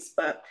babies,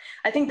 but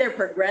I think they're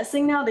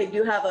progressing now. They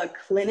do have a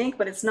clinic,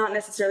 but it's not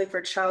necessarily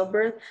for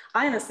childbirth.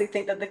 I honestly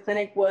think that the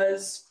clinic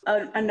was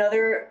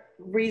another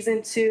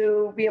reason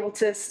to be able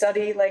to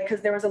study, because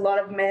there was a lot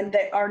of men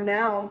that are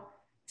now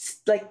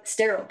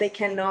sterile. They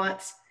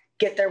cannot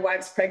get their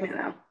wives pregnant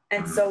now.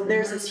 And so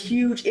there's this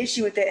huge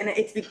issue with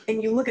it.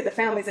 And you look at the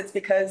families, it's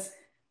because,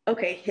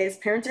 okay, his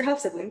parents are half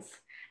siblings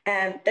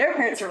and their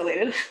parents are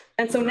related.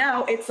 And so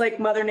now it's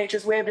Mother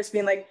Nature's way of just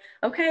being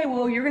okay,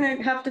 well, you're going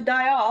to have to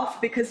die off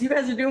because you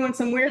guys are doing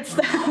some weird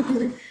stuff.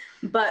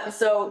 But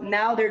so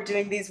now they're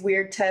doing these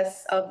weird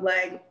tests of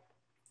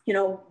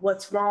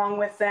what's wrong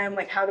with them?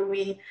 How do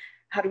we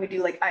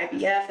do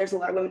IVF? There's a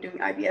lot of women doing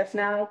IVF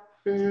now.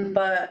 Mm-hmm.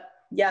 But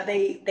yeah,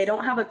 they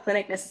don't have a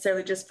clinic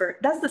necessarily just for,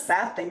 that's the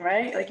sad thing,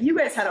 right? You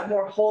guys had a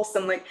more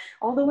wholesome,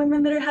 all the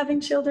women that are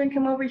having children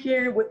come over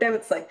here. With them,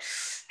 it's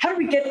how do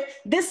we get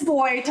this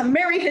boy to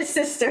marry his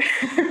sister?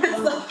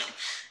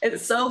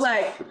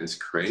 It's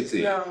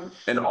crazy. Yeah.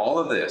 And all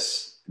of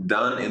this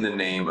done in the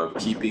name of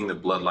keeping the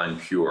bloodline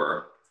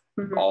pure,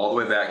 mm-hmm. all the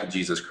way back to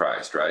Jesus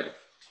Christ, right?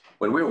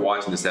 When we were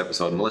watching this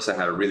episode, Melissa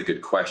had a really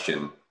good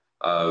question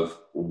of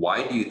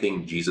why do you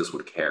think Jesus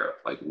would care?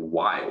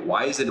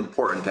 Why is it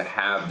important to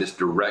have this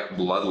direct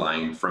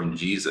bloodline from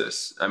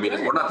Jesus?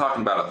 We're not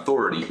talking about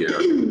authority here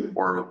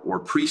or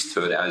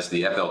priesthood as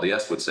the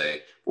FLDS would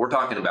say. We're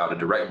talking about a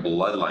direct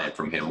bloodline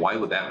from him. Why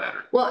would that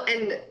matter? Well,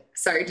 and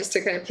sorry, just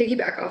to kind of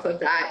piggyback off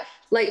of that,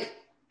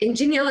 in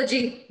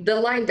genealogy, the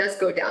line does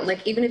go down.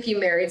 Even if you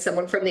married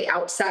someone from the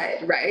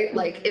outside, right?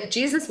 If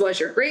Jesus was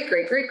your great,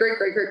 great, great, great,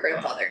 great, great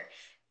grandfather,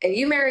 and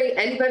you marry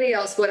anybody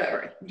else,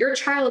 whatever, your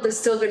child is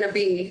still going to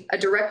be a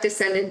direct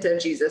descendant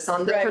of Jesus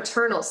on the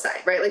paternal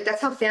side, right?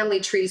 That's how family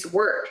trees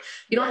work.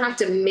 You don't have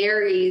to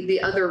marry the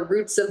other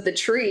roots of the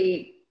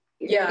tree,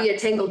 be a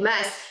tangled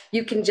mess.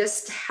 You can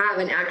just have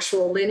an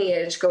actual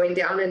lineage going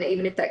down, and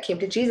even if that came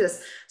to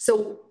Jesus.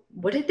 So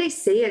what did they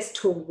say as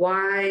to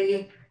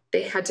why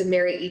they had to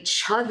marry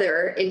each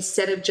other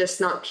instead of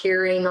just not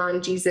carrying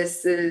on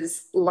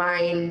Jesus's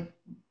line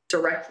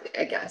directly,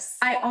 I guess?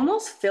 I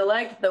almost feel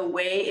like the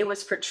way it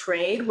was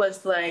portrayed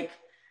was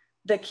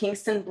the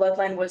Kingston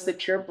bloodline was the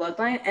pure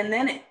bloodline, and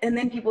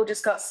then people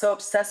just got so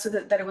obsessed with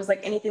it that it was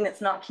anything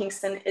that's not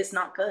Kingston is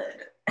not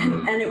good.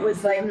 And it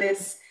was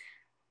this,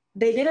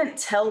 they didn't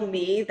tell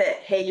me that,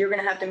 hey, you're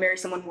gonna have to marry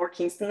someone more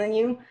Kingston than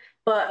you.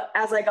 But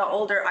as I got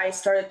older, I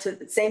started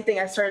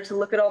to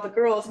look at all the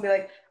girls and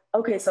be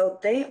okay, so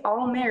they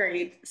all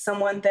married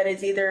someone that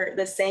is either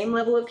the same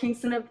level of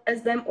Kingston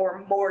as them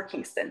or more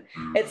Kingston.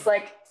 It's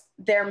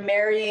they're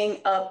marrying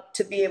up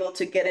to be able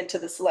to get into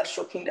the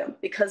celestial kingdom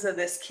because of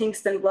this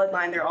Kingston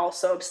bloodline they're all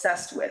so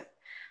obsessed with.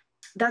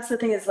 That's the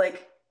thing is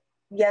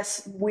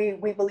yes, we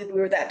believe we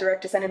were that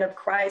direct descendant of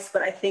Christ,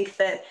 but I think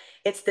that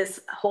it's this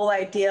whole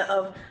idea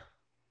of,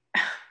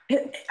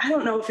 I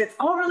don't know if it's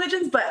all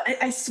religions, but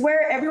I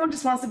swear everyone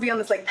just wants to be on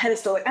this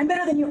pedestal. I'm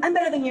better than you. I'm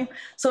better than you.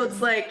 So it's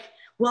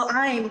well,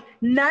 I'm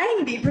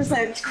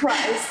 90%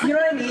 Christ. You know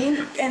what I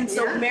mean? And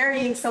so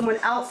marrying someone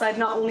outside,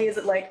 not only is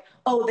it like,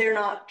 oh, they're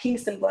not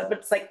Kingston blood, but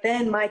it's like,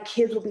 then my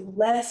kids will be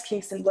less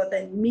Kingston blood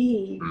than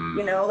me,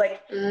 you know,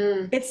 like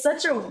it's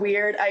such a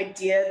weird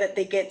idea that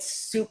they get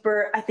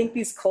super, I think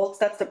these cults,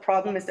 that's the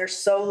problem, is they're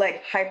so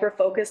like hyper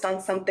focused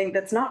on something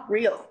that's not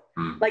real.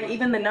 Like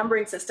even the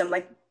numbering system,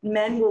 like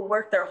men will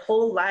work their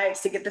whole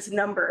lives to get this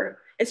number.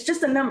 It's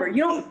just a number.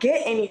 You don't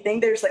get anything.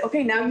 They're just like,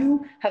 okay, now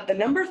you have the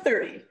number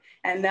 30.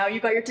 And now you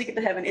got your ticket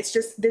to heaven. It's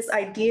just this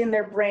idea in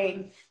their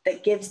brain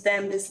that gives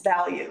them this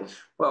value.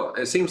 Well,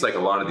 it seems like a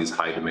lot of these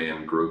high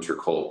demand groups or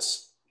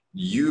cults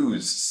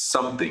use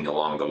something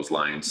along those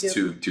lines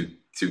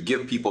to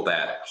give people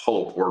that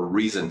hope or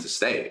reason to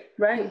stay.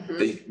 Right.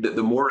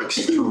 The more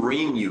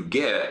extreme you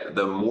get,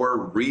 the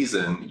more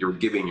reason you're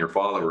giving your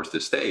followers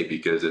to stay,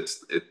 because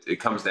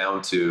it comes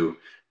down to,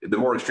 the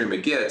more extreme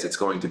it gets, it's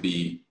going to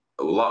be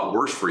a lot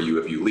worse for you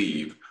if you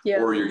leave,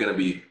 or you're going to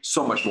be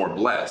so much more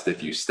blessed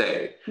if you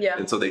stay.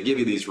 And so they give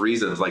you these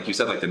reasons, like you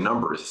said, like the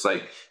numbers. It's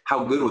like,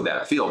 how good would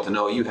that feel to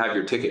know you have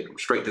your ticket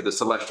straight to the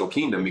celestial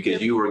kingdom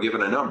because you were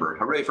given a number?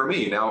 Hooray for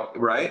me now,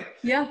 right?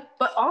 Yeah.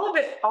 But all of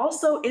it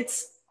also,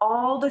 it's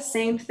all the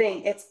same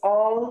thing. It's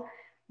all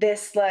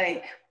this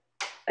like,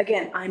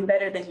 again, I'm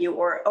better than you,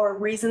 or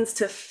reasons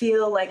to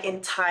feel like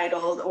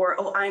entitled, or,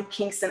 oh, I'm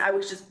Kingston, I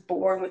was just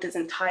born with this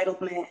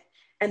entitlement.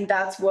 And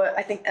that's what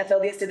I think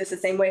FLDS did this the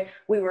same way.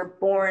 We were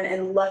born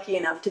and lucky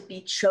enough to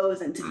be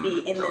chosen to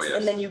be in this.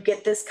 And then you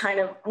get this kind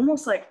of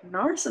almost like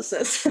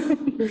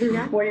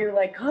narcissism where you're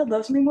like, God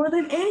loves me more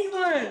than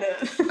anyone.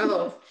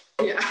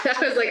 Yeah,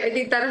 I was like, I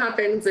think that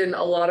happens in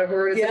a lot of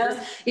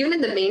organizations. Even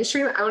in the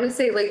mainstream, I want to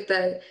say like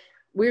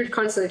we're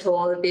constantly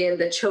told of being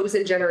the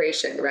chosen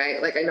generation,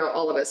 right? Like I know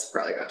all of us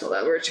probably got told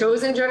that we're a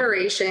chosen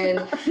generation.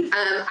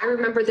 I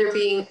remember there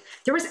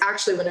was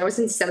actually, when I was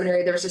in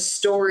seminary, there was a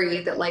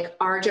story that like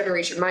our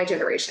generation, my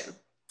generation,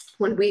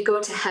 when we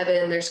go to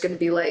heaven, there's going to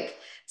be like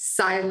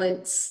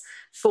silence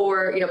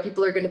for,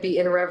 people are going to be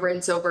in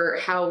reverence over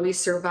how we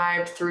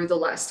survived through the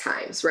last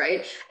times,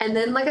 right? And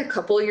then like a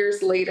couple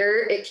years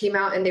later, it came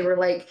out and they were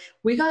like,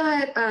 we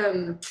got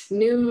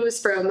news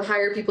from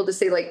higher people to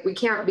say like, we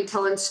can't be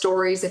telling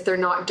stories if they're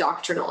not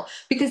doctrinal,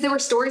 because there were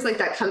stories like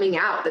that coming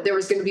out, that there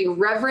was going to be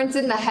reverence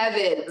in the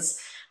heavens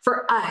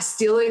for us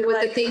dealing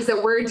with the things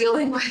that we're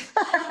dealing with,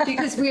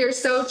 because we are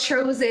so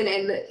chosen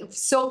and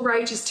so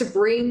righteous to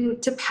bring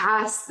to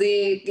pass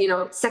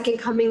the, second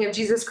coming of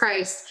Jesus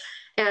Christ.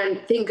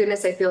 And thank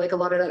goodness, I feel like a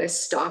lot of that is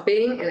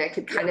stopping, and I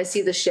could kind of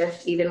see the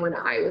shift even when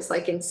I was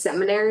like in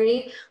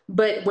seminary.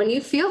 But when you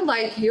feel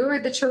like you're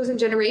the chosen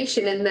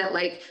generation and that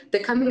like the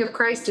coming of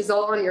Christ is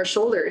all on your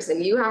shoulders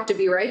and you have to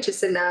be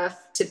righteous enough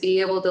to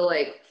be able to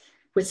like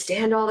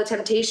withstand all the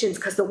temptations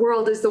because the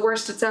world is the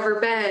worst it's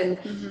ever been.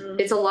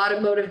 It's a lot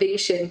of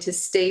motivation to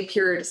stay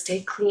pure, to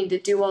stay clean, to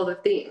do all the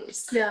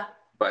things. Yeah.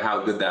 But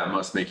how good that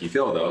must make you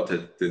feel, though,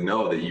 to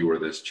know that you were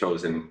this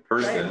chosen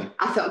person. Right.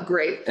 I felt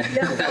great.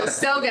 Yeah, I felt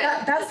so good.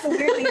 That's the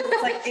weird thing.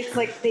 It's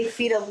like they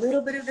feed a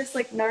little bit of this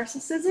like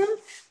narcissism,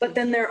 but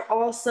then they're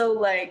also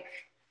like,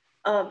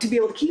 to be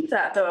able to keep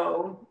that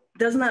though,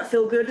 doesn't that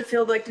feel good to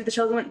feel like the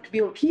chosen one, to be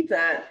able to keep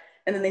that?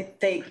 And then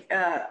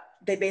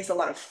they base a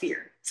lot of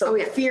fear.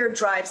 So fear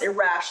drives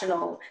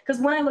irrational.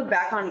 Because when I look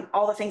back on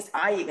all the things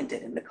I even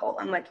did in the cult,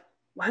 I'm like,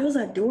 why was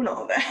I doing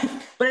all that?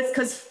 But it's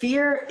because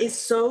fear is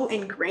so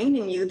ingrained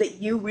in you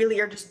that you really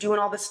are just doing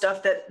all this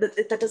stuff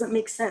that doesn't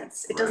make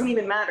sense. It doesn't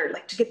even matter.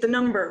 Like to get the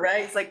number,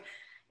 right? It's like,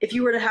 if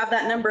you were to have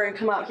that number and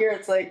come out here,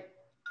 it's like,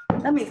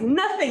 that means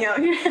nothing out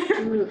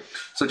here.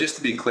 So just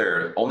to be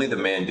clear, only the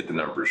man get the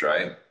numbers,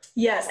 right?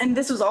 Yes, and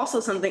this was also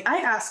something I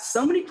asked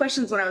so many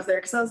questions when I was there,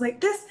 because I was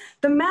like,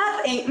 the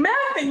math ain't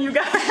mathing, you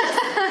guys.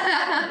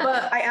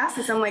 But I asked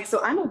this, I'm like,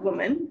 so I'm a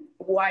woman,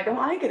 why don't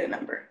I get a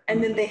number?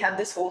 And then they have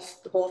this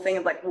whole thing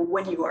of like, well,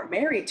 when you are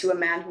married to a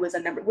man who is a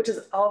number, which is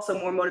also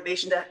more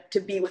motivation to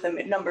be with a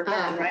number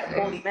man, right?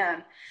 A holy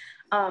man.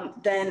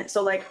 Then,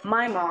 so like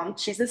my mom,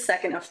 she's the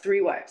second of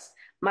 3 wives.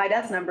 My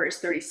dad's number is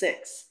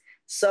 36.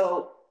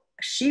 So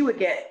she would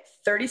get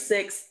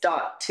 36.2,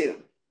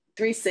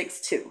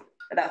 362.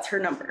 That's her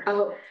number.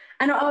 Oh.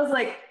 And I was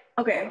like,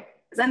 okay.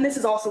 And this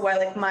is also why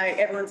like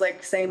everyone's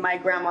like saying my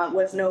grandma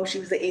she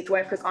was the 8th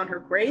wife, because on her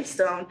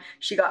gravestone,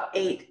 she got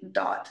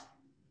 8.10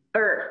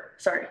 or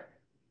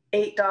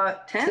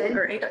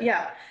 8.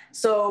 Yeah.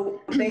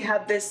 So they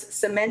have this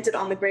cemented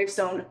on the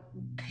gravestone,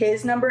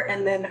 his number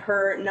and then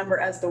her number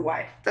as the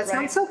wife. That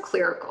sounds so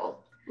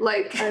clerical.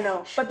 Like, I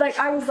know. But like,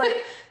 I was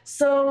like,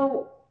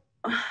 so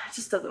it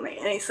just doesn't make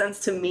any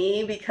sense to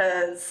me,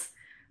 because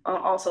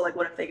also, like,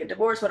 what if they get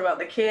divorced? What about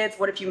the kids?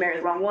 What if you marry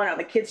the wrong one? Are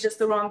the kids just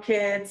the wrong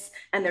kids?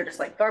 And they're just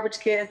like garbage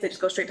kids. They just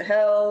go straight to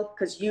hell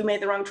because you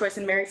made the wrong choice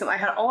in marrying someone. I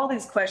had all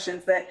these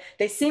questions that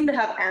they seem to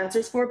have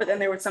answers for, but then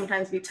there would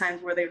sometimes be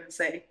times where they would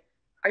say,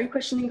 are you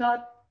questioning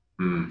God?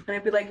 And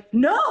I'd be like,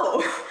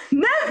 no,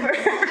 never.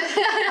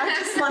 I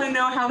just want to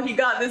know how he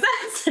got this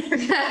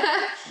answer.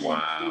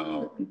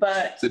 Wow.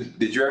 But so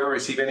did you ever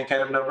receive any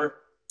kind of number?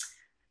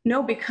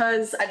 No,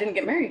 because I didn't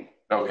get married.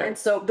 Okay. And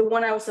so the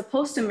one I was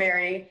supposed to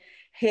marry,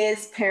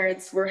 his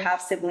parents were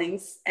half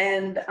siblings,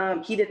 and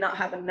he did not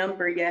have a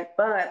number yet,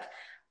 but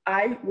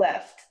I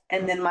left,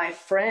 and then my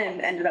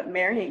friend ended up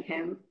marrying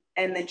him,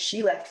 and then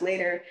she left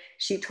later.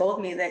 She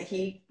told me that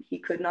he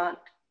could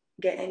not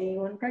get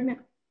anyone pregnant.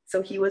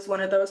 So he was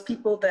one of those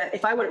people that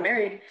if I would have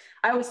married,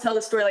 I always tell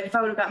the story, like if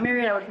I would have got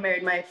married, I would have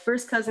married my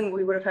first cousin.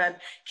 We would have had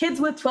kids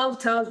with 12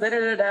 toes,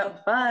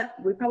 but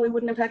we probably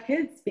wouldn't have had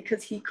kids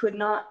because he could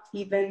not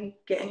even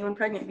get anyone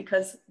pregnant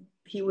because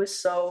he was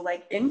so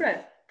like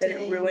inbred that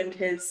it ruined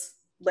his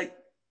like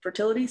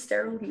fertility,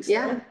 sterile.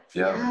 Yeah.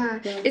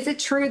 Is it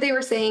true they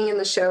were saying in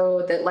the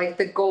show that like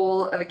the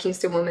goal of a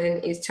Kingston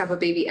woman is to have a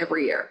baby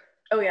every year?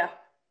 Oh yeah.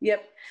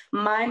 Yep.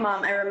 My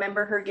mom, I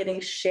remember her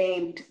getting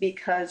shamed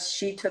because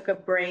she took a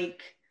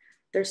break.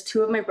 There's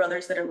two of my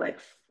brothers that are like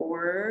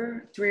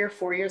 3 or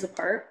 4 years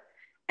apart.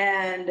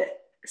 And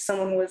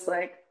someone was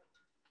like,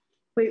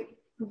 wait,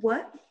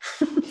 what?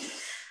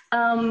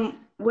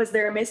 Was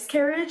there a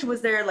miscarriage?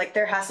 Was there like,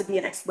 there has to be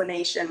an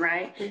explanation,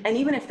 right? Mm-hmm. And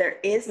even if there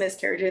is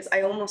miscarriages,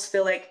 I almost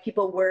feel like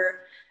people were,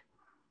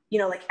 you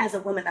know, like as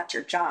a woman, that's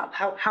your job.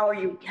 How are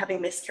you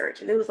having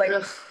miscarriages? It was like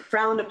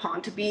frowned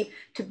upon to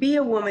be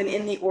a woman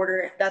in the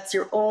order. That's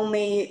your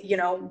only, you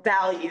know,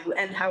 value.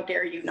 And how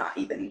dare you not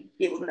even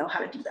be able to know how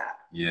to do that?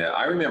 Yeah,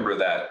 I remember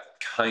that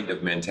kind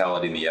of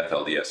mentality in the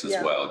FLDS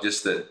as well.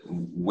 Just that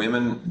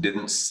women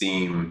didn't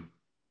seem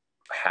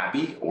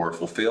happy or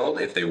fulfilled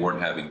if they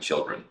weren't having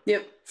children.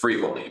 Yep.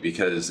 Frequently,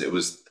 because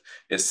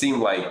it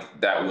seemed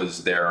like that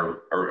was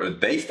or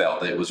they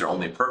felt that it was their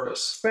only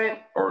purpose,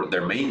 right? Or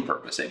their main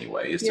purpose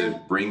anyway, is to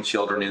bring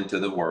children into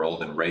the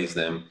world and raise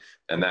them.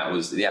 And that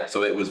was,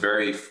 so it was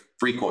very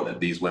frequent that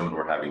these women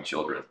were having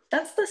children.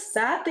 That's the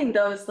sad thing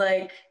though, is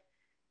like,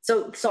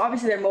 so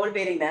obviously they're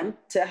motivating them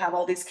to have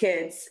all these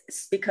kids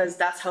because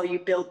that's how you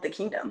build the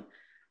kingdom.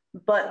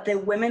 But the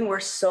women were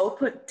so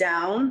put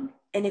down.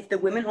 And if the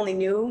women only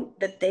knew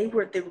that they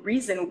were the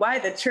reason why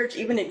the church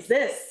even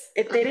exists,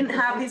 if they didn't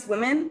have these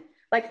women,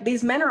 like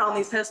these men are on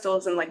these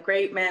pedestals and like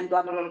great men,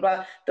 blah, blah, blah,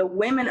 blah. The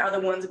women are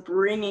the ones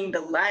bringing the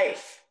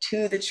life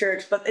to the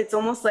church. But it's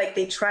almost like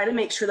they try to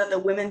make sure that the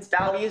women's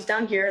values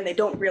down here and they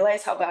don't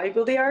realize how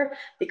valuable they are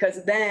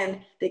because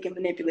then they can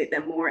manipulate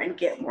them more and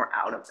get more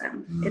out of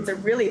them. Mm. It's a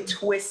really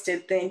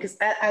twisted thing because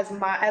as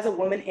a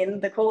woman in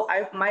the cult,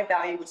 my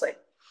value was like,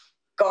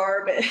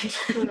 garbage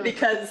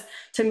because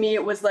to me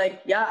it was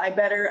like, yeah, I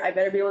better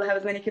be able to have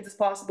as many kids as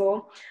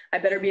possible. I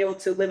better be able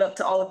to live up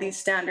to all of these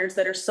standards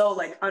that are so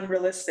like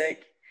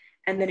unrealistic.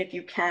 And then if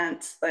you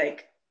can't,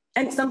 like,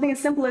 and something as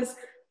simple as,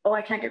 oh,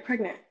 I can't get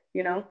pregnant,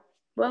 you know?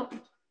 Well,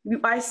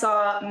 I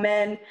saw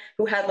men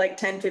who had like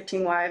 10,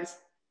 15 wives.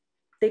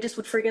 They just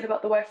would forget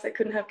about the wife that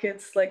couldn't have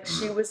kids. Like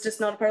she was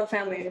just not a part of the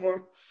family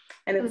anymore.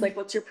 And it's like,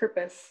 what's your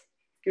purpose?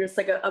 You're just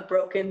like a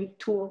broken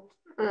tool.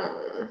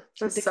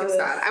 That's so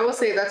sad. I will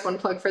say that's one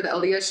plug for the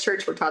LDS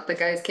church. We're taught that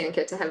guys can't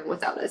get to heaven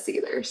without us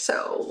either.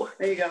 So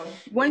there you go.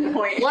 One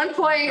point for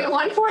the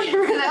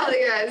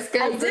LDS.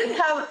 I did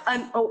have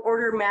an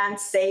order man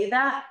say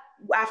that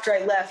after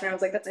I left, and I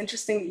was like, that's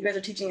interesting. You guys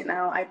are teaching it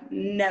now. I've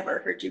never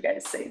heard you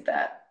guys say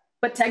that.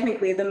 But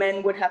technically, the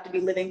men would have to be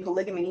living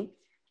polygamy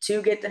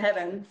to get to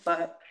heaven.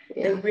 But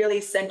they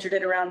really centered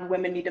it around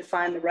women need to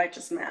find the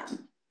righteous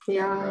man.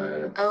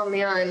 Yeah. Oh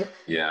man.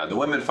 Yeah, the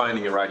women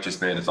finding a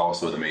righteous man is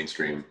also the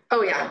mainstream.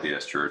 Oh yeah.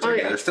 LDS church.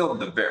 Again, there's still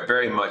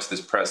very much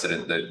this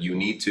precedent that you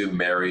need to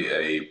marry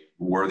a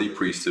worthy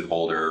priesthood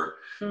holder,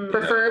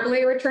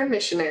 preferably a returned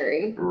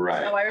missionary.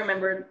 Right. Oh, I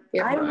remember.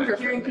 Yeah, I remember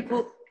hearing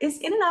people. Is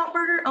In-N-Out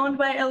Burger owned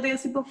by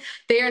LDS people?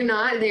 They are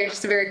not. They're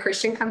just a very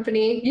Christian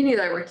company. You knew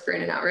that I worked for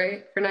In-N-Out,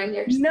 right? For 9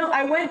 years. No,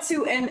 I went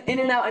to an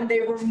In-N-Out and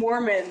they were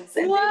Mormons,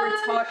 and they were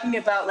talking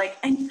about like,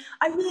 and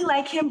I really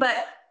like him, but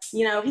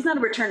you know, he's not a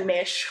returned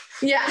mish.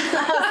 Yeah.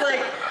 I was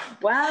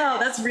like, wow,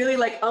 that's really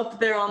like up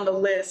there on the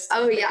list.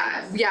 Oh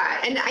yeah. Yeah.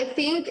 And I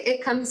think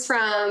it comes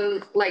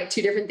from like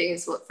two different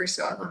things. Well, first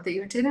of all, I love that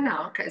you went to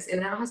In-N-Out because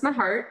In-N-Out has my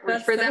heart.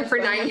 Worked for them for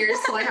 9 years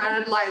till I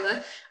had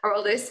Lila, our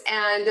oldest.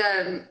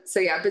 And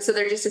so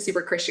they're just a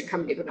super Christian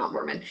company, but not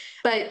Mormon.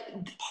 But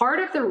part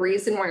of the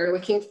reason why you're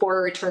looking for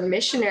a returned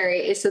missionary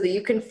is so that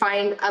you can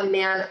find a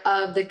man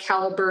of the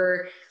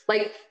caliber,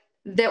 like,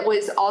 that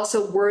was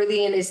also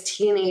worthy in his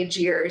teenage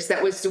years,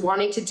 that was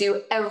wanting to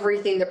do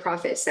everything the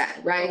prophet said,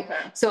 right? Okay.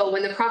 So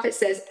when the prophet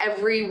says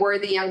every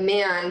worthy young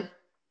man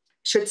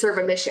should serve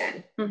a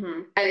mission,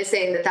 and it's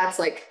saying that that's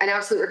like an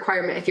absolute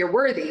requirement if you're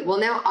worthy. Well,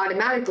 now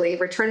automatically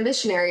returned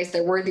missionaries,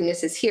 their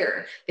worthiness is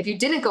here. If you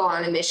didn't go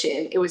on a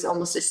mission, it was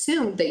almost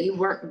assumed that you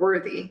weren't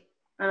worthy.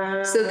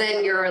 So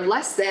then you're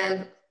less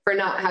than for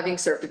not having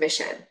served a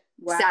mission.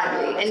 Wow,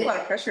 sadly. That's a lot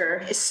of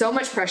pressure. So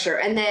much pressure.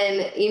 And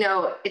then, you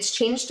know, it's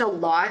changed a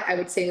lot, I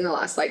would say, in the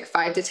last like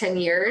 5 to 10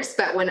 years.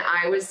 But when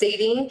I was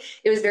dating,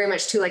 it was very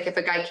much too, like if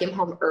a guy came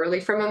home early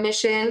from a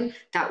mission,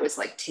 that was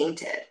like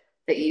tainted.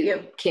 That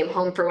you came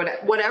home for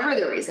whatever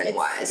the reason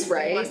was,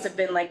 right? You must have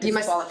been like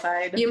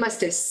disqualified. You must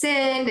have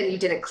sinned and you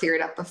didn't clear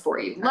it up before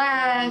you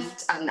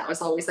left. That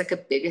was always like a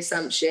big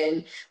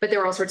assumption, but there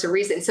were all sorts of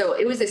reasons. So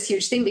it was this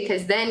huge thing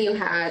because then you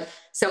had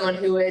someone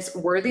who is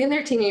worthy in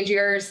their teenage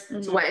years,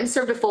 went and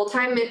served a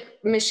full-time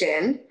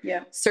mission,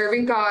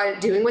 serving God,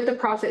 doing what the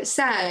prophet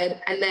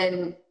said, and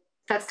then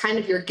that's kind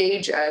of your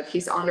gauge of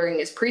he's honoring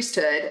his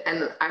priesthood,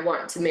 and I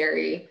want to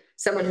marry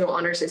someone who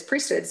honors his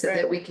priesthood so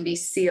that we can be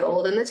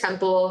sealed in the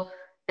temple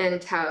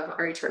and have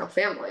our eternal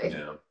family.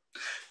 Yeah.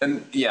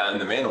 And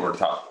the men were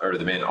taught, or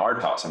the men are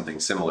taught something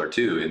similar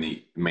too in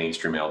the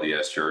mainstream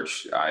LDS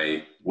church,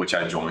 which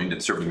I joined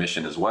and served a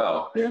mission as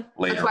well. Yeah.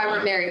 Later That's why on.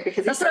 we're married,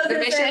 because he served the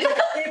mission.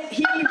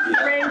 He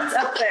ranked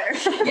up there.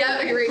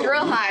 Yeah, he ranked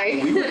real high.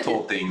 We were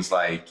told things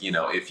like,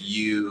 if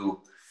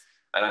you,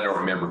 and I don't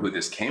remember who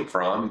this came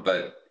from,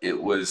 but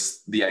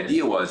the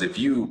idea was if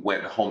you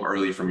went home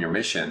early from your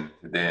mission,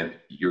 then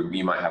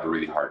you might have a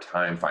really hard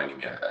time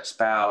finding a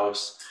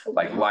spouse.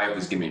 Like life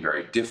was going to be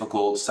very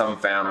difficult. Some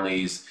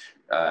families,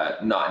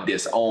 not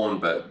disown,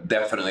 but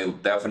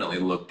definitely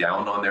look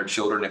down on their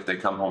children if they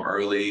come home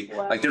early.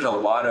 Wow. Like there's a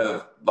lot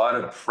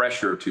of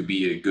pressure to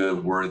be a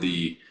good,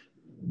 worthy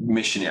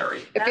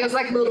missionary. It feels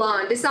like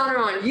Mulan, dishonor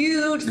on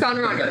you,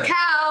 dishonor on your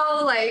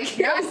cow, like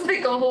it was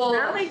like a whole.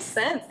 That makes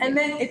sense. And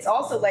then it's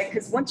also like,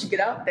 because once you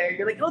get out there,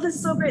 you're like, oh, this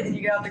is so great. Then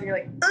you get out there and you're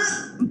like,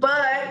 ugh.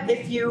 But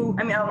if you,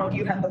 I don't know if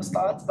you have those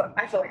thoughts, but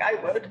I feel like I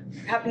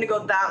would, having to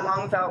go that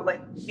long without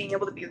like being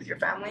able to be with your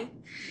family.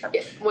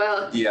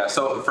 Yeah,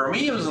 so for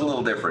me it was a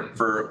little different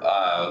for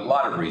a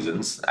lot of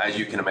reasons, as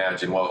you can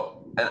imagine.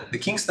 And the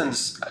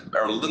Kingstons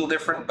are a little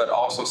different, but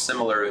also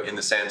similar in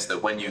the sense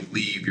that when you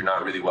leave, you're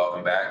not really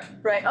welcome back.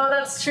 Right. Oh,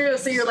 that's true.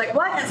 So you're like,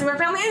 well, I can't see my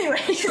family anyway.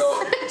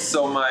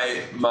 So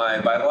my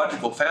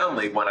biological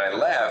family, when I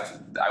left,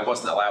 I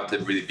wasn't allowed to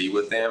really be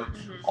with them.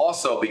 Mm-hmm.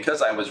 Also,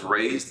 because I was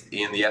raised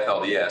in the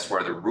FLDS,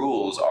 where the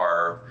rules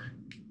are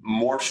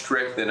more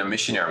strict than a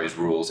missionary's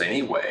rules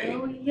anyway.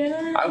 Oh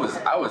yeah. I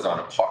was on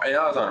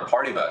a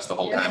party bus the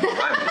whole time on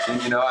my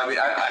mission.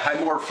 I had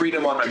more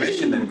freedom on my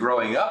mission than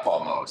growing up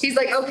almost. He's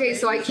like, okay,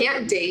 so I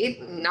can't date.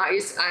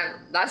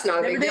 That's not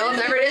a big deal.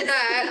 Never did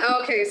that.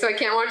 Okay, so I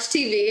can't watch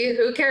TV.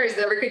 Who cares?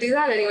 Never could do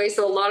that anyway.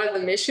 So a lot of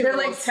the mission. They're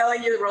like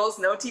telling you the rules.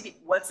 No TV.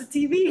 What's a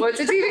TV? What's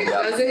a TV?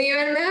 Doesn't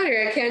even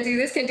matter. I can't do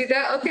this. Can't do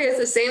that. Okay, it's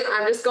the same.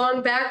 I'm just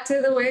going back to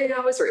the way I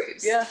was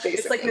raised. Yeah, basically.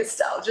 It's like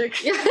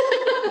nostalgic. Yeah.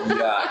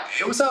 Yeah,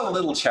 it was a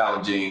little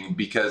challenging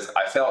because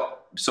I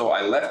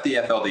left the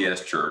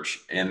FLDS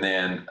church, and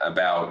then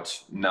about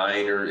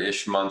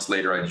 9-ish months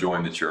later I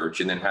joined the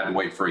church, and then had to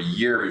wait for a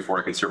year before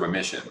I could serve a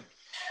mission.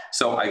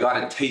 So I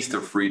got a taste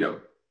of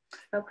freedom.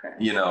 Okay.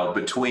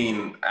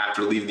 Between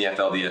after leaving the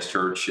FLDS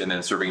church and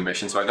then serving a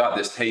mission. So I got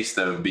this taste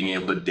of being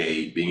able to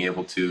date, being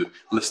able to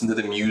listen to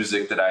the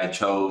music that I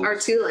chose. Our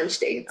 2 lunch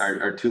dates.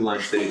 Our 2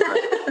 lunch dates.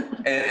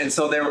 and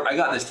so I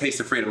got this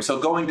taste of freedom. So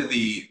going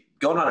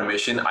on a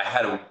mission, I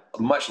had a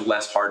much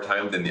less hard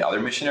time than the other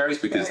missionaries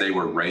because they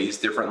were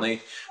raised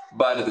differently.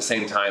 But at the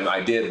same time,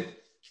 I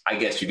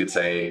guess you could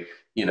say,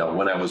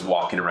 when I was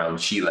walking around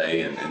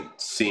Chile and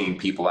seeing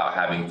people out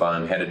having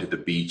fun, headed to the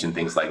beach and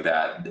things like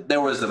that,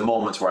 there was the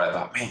moments where I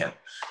thought, man,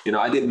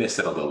 I did miss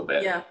it a little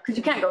bit. Yeah, because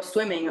you can't go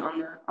swimming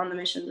on the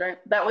missions, right?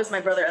 That was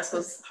my brother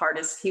Esco's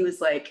hardest. He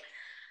was like,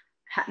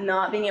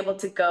 not being able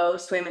to go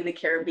swim in the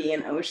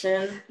Caribbean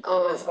Ocean.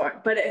 Oh,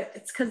 but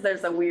it's because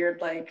there's a weird,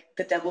 like,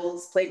 the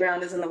devil's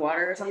playground is in the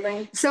water or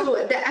something.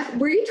 So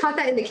were you taught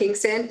that in the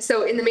Kingston?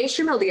 So in the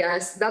mainstream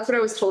LDS, that's what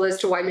I was told as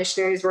to why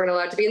missionaries weren't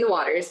allowed to be in the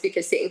waters,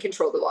 because Satan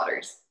controlled the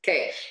waters.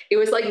 Okay. It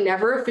was like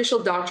never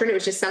official doctrine. It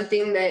was just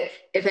something that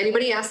if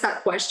anybody asked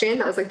that question,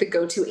 that was like the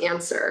go-to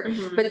answer.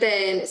 Mm-hmm. But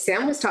then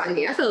Sam was taught in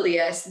the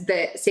FLDS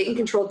that Satan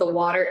controlled the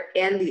water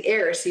and the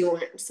air, so you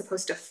weren't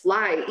supposed to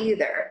fly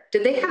either.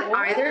 Did they have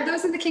either of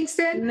those in the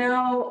Kingston?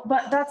 No,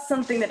 but that's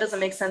something that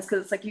doesn't make sense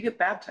because it's like you get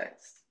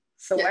baptized.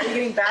 So why are you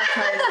getting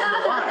baptized in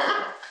the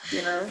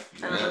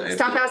water?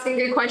 Stop asking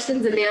good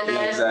questions, Amanda.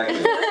 Yeah, exactly.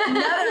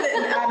 None of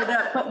it added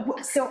up.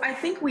 But so I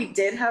think we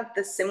did have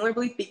the similar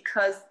belief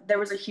because there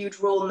was a huge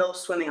rule: no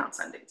swimming on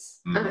Sundays.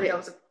 Mm-hmm. That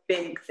was a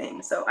big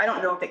thing. So I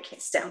don't know if it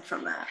stemmed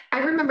from that. I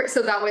remember.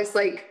 So that was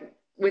like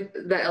with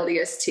the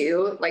LDS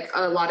too, like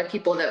a lot of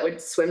people that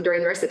would swim during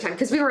the rest of the time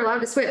because we were allowed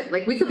to swim.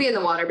 Like we could be in the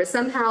water, but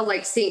somehow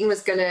like Satan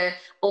was gonna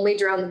only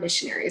drown the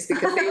missionaries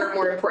because they were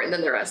more important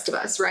than the rest of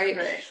us, right?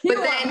 But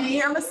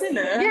then I'm a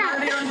sinner. Yeah,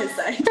 I'm on his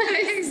side.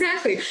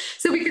 Exactly.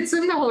 So we could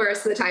swim the whole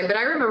rest of the time. But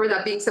I remember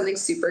that being something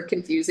super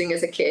confusing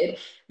as a kid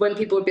when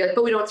people would be like,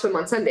 "But we don't swim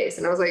on Sundays,"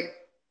 and I was like,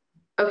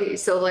 okay,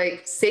 so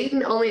like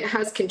Satan only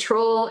has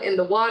control in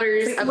the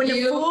waters of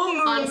you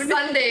on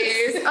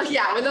Sundays. Oh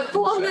yeah, when the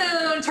full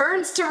moon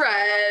turns to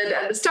red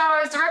and the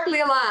stars directly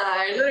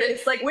align.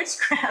 It's like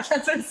witchcraft.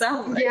 That's what it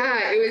sounds like.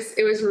 Yeah,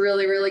 it was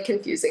really, really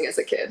confusing as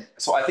a kid.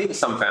 So I think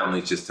some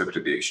families just took it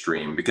to the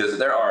extreme because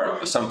there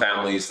are some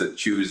families that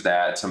choose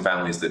that, some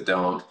families that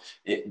don't.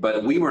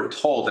 But we were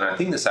told, and I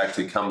think this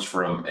actually comes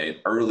from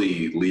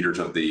early leaders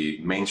of the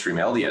mainstream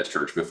LDS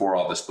church before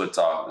all the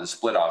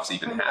split-offs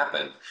even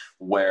happened,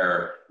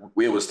 where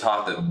it was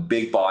taught that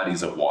big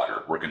bodies of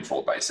water were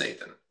controlled by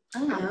Satan.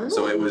 Oh.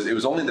 So it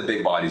was only the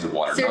big bodies of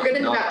water. So you're good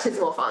in the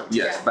baptismal font.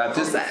 Yes,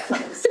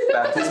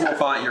 baptismal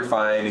font, you're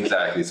fine,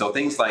 exactly. So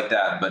things like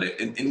that. But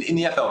in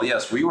the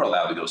FLDS, we were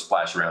allowed to go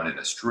splash around in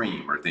a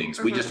stream or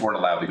things. We just weren't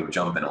allowed to go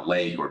jump in a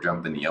lake or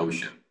jump in the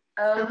ocean.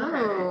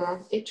 Oh,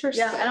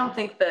 interesting. Yeah, I don't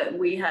think that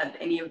we had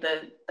any of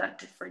that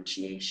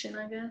differentiation,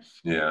 I guess.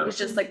 Yeah. It was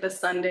just like the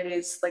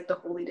Sundays, like the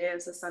holy day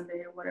is a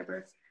Sunday or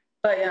whatever.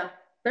 But yeah,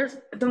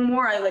 the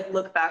more I like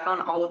look back on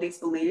all of these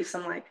beliefs,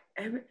 I'm like,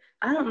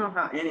 I don't know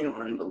how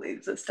anyone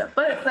believes this stuff.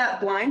 But it's that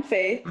blind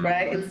faith,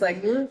 right? It's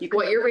like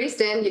what you're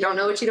raised in, you don't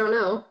know what you don't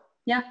know.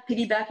 Yeah,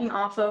 piggybacking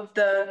off of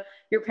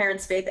your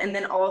parents' faith, and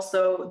then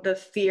also the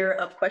fear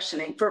of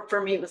questioning.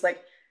 For me, it was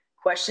like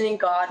questioning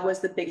God was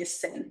the biggest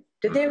sin.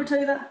 Did they ever tell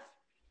you that?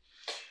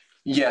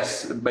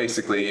 Yes,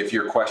 basically, if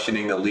you're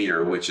questioning the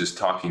leader, which is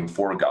talking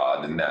for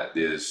God, and that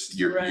is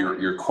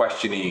you're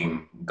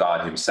questioning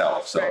God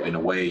Himself. So in a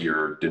way,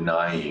 you're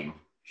denying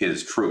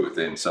His truth,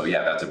 and so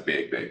that's a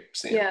big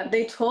sin. Yeah,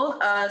 they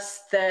told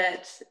us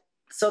that.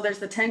 So there's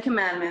the 10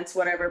 Commandments,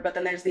 whatever, but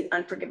then there's the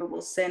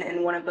unforgivable sin,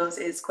 and one of those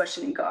is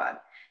questioning God.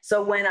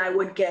 So when I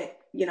would get,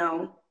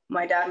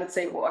 my dad would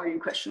say, well, are you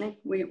questioning?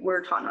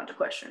 We're taught not to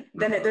question.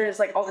 Then there's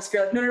like all this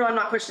fear, like, no, I'm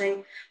not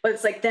questioning. But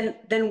it's like,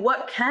 then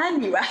what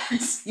can you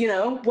ask?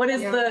 What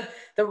is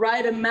the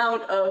right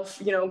amount of,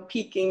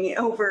 peeking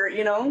over,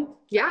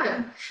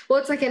 Yeah. Well,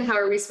 it's like, and how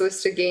are we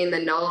supposed to gain the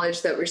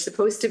knowledge that we're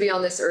supposed to be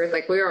on this earth?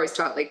 Like we were always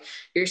taught, like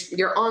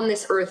you're on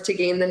this earth to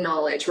gain the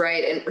knowledge,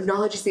 right? And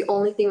knowledge is the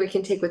only thing we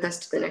can take with us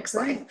to the next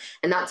life.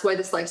 And that's why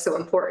this life's so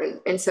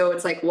important. And so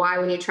it's like, why,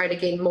 when you try to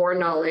gain more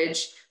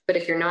knowledge, but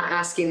if you're not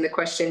asking the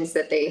questions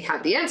that they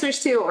have the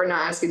answers to, or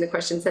not asking the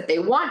questions that they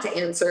want to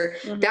answer,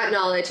 that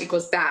knowledge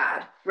equals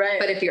bad. Right.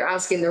 But if you're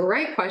asking the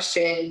right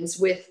questions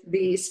with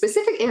the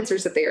specific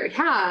answers that they already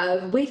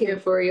have waiting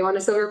for you on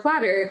a silver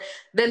platter,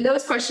 then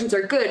those questions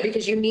are good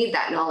because you need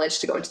that knowledge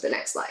to go into the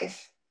next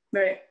life.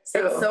 Right.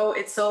 So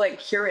it's so like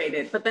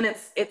curated, but then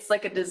it's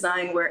like a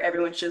design where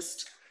everyone's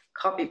just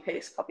copy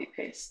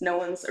paste. No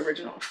one's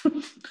original.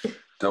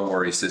 Don't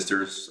worry,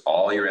 sisters.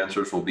 All your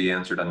answers will be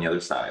answered on the other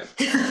side.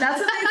 That's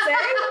what they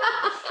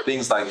say?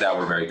 Things like that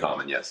were very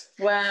common, yes.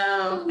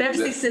 Wow. They have to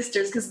say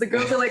sisters because the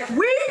girls are like,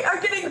 we are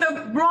getting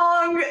the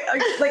wrong,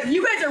 like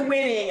you guys are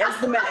winning as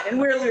the men and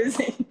we're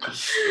losing.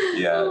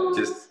 Yeah,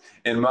 just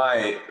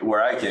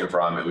where I came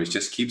from, it was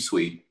just keep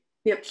sweet.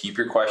 Yep. Keep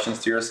your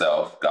questions to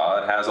yourself.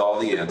 God has all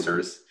the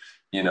answers.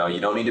 You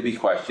don't need to be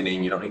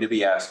questioning. You don't need to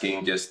be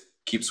asking. Just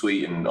keep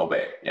sweet and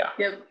obey. Yeah.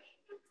 Yep.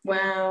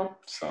 Wow.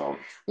 So.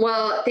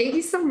 Well, thank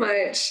you so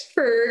much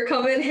for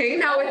coming,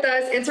 hanging out with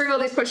us, answering all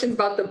these questions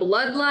about the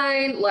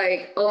bloodline.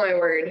 Like, oh my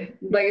word.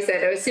 Like I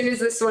said, as soon as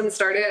this one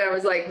started, I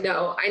was like,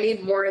 no, I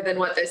need more than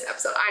what this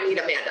episode. I need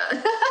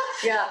Amanda.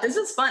 Yeah, this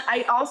is fun.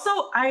 I'm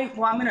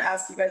going to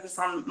ask you guys this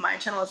on my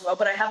channel as well,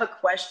 but I have a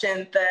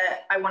question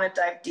that I want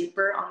to dive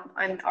deeper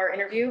on our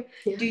interview.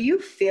 Yeah. Do you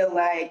feel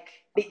like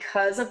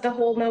because of the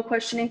whole no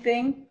questioning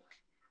thing,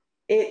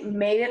 it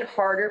made it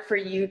harder for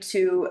you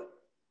to,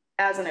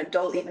 as an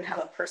adult, even have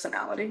a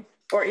personality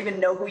or even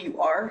know who you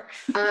are?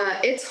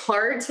 It's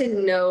hard to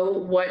know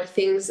what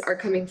things are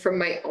coming from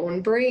my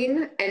own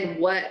brain and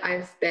what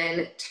I've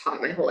been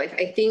taught my whole life.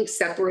 I think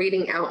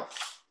separating out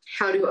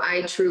how do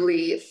I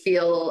truly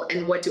feel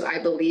and what do I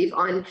believe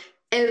on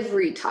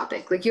every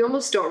topic. Like you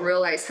almost don't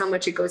realize how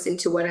much it goes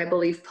into what I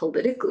believe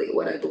politically,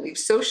 what I believe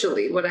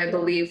socially, what I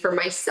believe for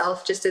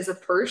myself just as a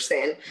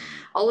person.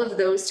 All of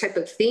those type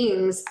of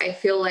things, I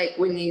feel like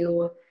when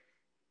you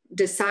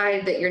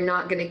decide that you're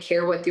not going to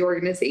care what the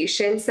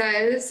organization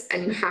says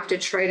and you have to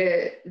try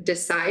to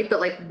decide,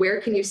 but like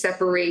where can you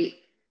separate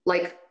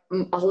like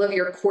all of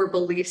your core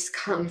beliefs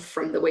come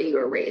from the way you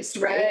were raised,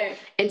 right?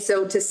 And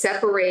so to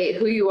separate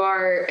who you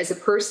are as a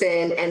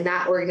person and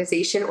that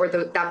organization or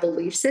that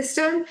belief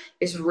system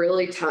is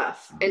really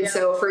tough. And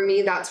so for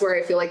me, that's where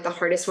I feel like the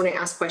hardest when I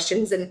ask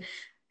questions and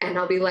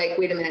I'll be like,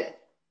 wait a minute,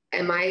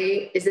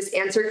 is this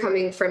answer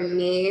coming from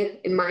me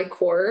in my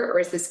core, or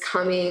is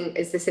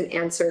this an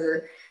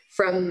answer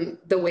from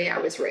the way I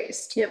was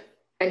raised? Yep.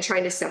 And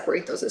trying to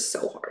separate those is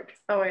so hard.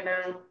 Oh, I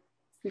know.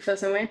 You feel the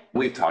same way?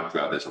 We've talked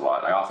about this a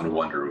lot. I often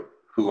wonder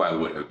who I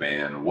would have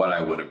been, what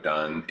I would have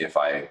done if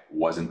I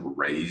wasn't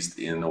raised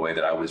in the way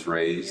that I was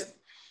raised. Yep.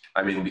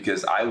 I mean,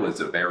 because I was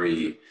a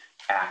very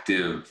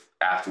active,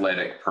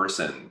 athletic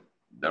person.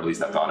 At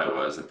least I thought I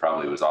was. It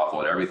probably was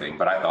awful at everything,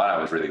 but I thought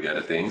I was really good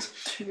at things.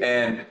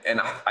 And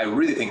I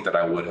really think that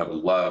I would have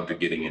loved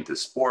getting into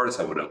sports.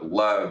 I would have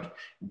loved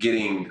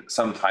getting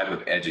some type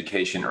of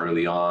education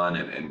early on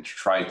and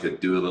try to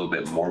do a little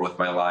bit more with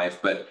my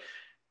life. But,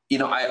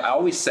 I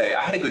always say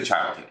I had a good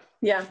childhood.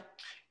 Yeah.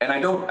 And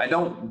I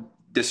don't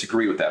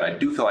disagree with that. I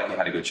do feel like I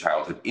had a good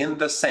childhood in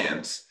the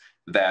sense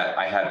that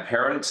I had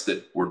parents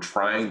that were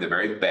trying the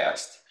very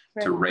best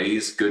to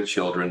raise good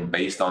children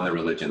based on the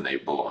religion they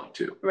belong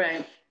to.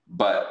 Right.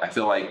 But I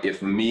feel like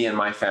if me and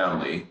my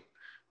family,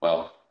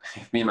 well,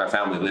 if me and my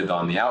family lived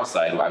on the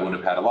outside, I would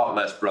have had a lot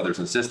less brothers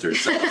and sisters.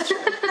 So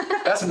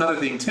that's another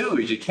thing too,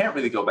 is you can't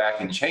really go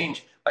back and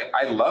change. Like,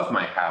 I love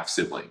my half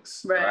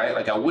siblings, right?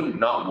 Like, I wouldn't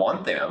not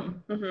want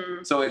them.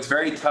 So it's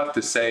very tough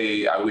to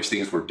say I wish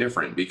things were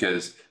different,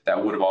 because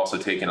that would have also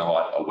taken a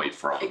lot away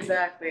from me.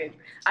 Exactly.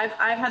 I've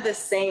had this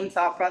same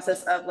thought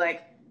process of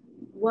like,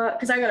 what,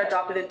 because I got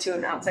adopted into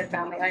an outside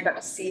family. I got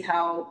to see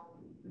how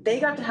they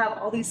got to have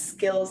all these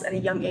skills at a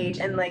young age,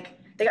 and like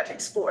they got to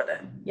explore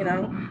them, you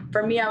know?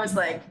 For me, I was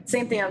like,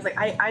 same thing. I was like,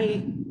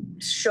 I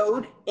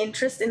showed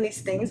interest in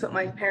these things, but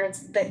my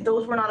parents,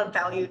 those were not of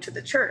value to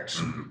the church.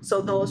 So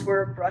those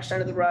were brushed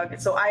under the rug.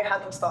 And so I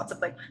had those thoughts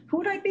of like, who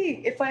would I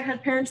be if I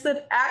had parents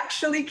that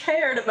actually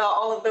cared about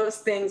all of those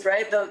things,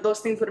 right? Those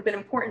things would have been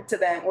important to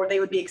them, or they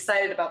would be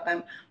excited about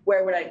them.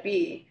 Where would I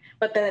be?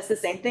 But then it's the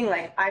same thing.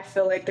 Like, I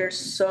feel like there's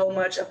so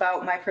much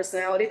about my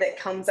personality that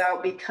comes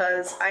out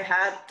because I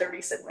had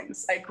 30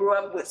 siblings. I grew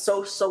up with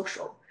so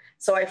social.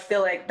 So I feel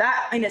like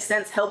that, in a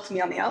sense, helped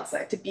me on the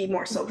outside to be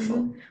more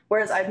social.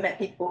 Whereas I've met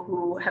people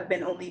who have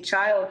been only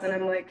child, and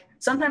I'm like,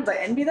 sometimes I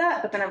envy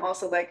that, but then I'm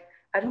also like,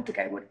 I don't think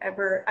I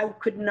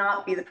could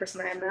not be the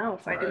person I am now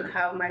if I didn't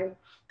have my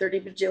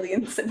 30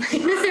 bajillion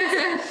siblings.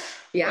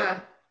 Yeah.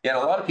 Yeah,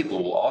 and a lot of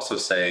people will also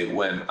say,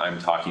 when I'm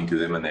talking to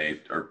them and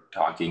they are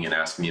talking and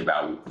asking me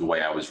about the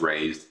way I was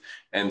raised,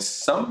 and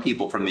some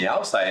people from the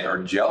outside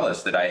are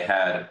jealous that I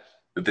had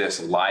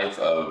this life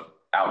of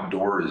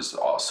outdoors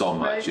so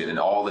much, and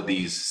all of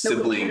these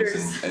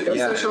siblings and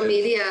social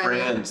media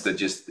friends that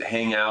just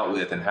hang out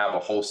with and have a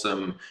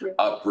wholesome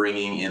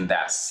upbringing in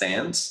that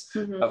sense.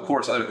 Of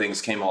course, other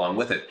things came along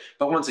with it.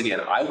 But once again,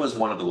 I was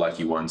one of the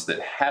lucky ones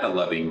that had a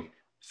loving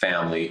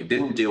family,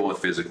 didn't deal with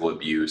physical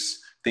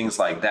abuse, things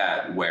like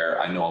that, where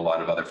I know a lot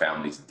of other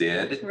families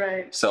did.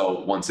 Right.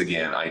 So once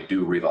again, I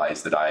do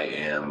realize that I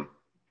am,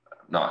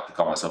 not to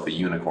call myself a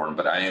unicorn,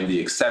 but I am the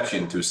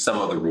exception to some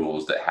of the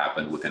rules that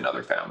happened within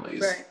other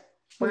families. Right.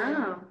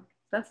 Wow.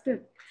 That's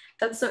good.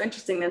 That's so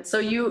interesting then.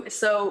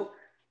 So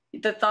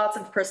the thoughts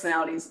of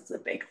personalities is a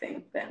big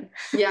thing then.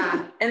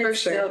 Yeah, and for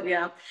it's sure. Still,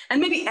 yeah. And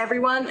maybe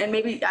everyone, and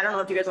maybe, I don't know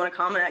if you guys want to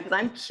comment, because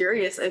I'm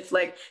curious if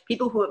like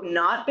people who have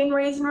not been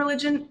raised in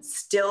religion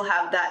still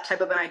have that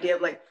type of an idea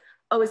of like,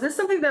 oh, is this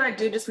something that I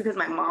do just because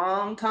my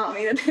mom taught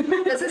me to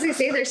do? As I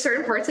say, there's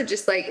certain parts of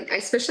just like,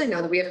 especially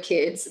now that we have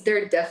kids,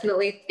 there are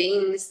definitely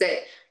things that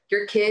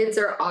your kids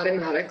are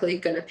automatically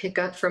going to pick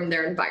up from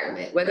their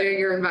environment, whether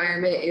your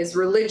environment is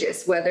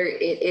religious, whether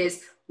it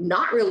is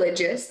not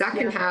religious, that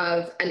can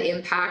have an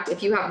impact.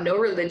 If you have no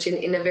religion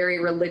in a very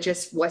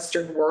religious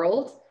Western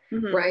world,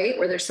 right,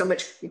 where there's so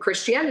much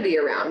Christianity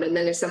around, and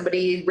then if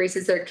somebody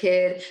raises their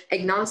kid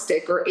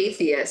agnostic or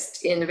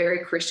atheist in a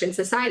very Christian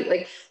society,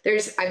 like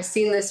I've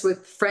seen this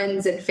with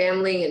friends and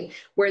family, and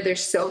where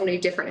there's so many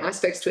different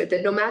aspects to it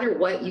that no matter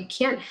what, you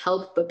can't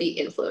help but be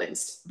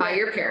influenced by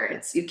your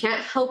parents. You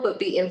can't help but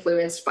be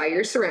influenced by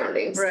your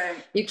surroundings. Right.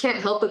 You can't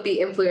help but be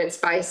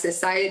influenced by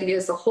society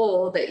as a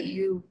whole that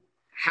you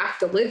have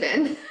to live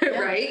in,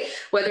 right?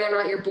 Whether or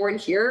not you're born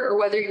here or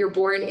whether you're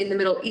born in the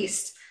Middle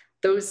East.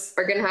 Those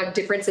are going to have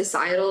different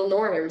societal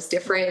norms,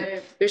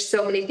 there's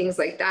so many things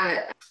like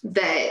that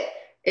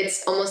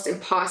it's almost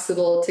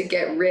impossible to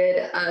get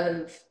rid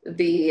of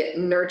the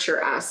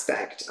nurture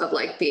aspect of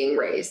like being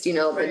raised, the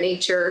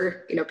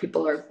nature,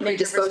 people are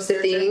predisposed to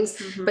things,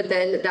 but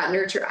then that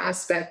nurture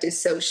aspect is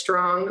so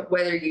strong,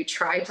 whether you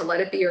try to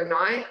let it be or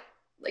not,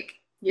 like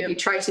if you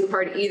try too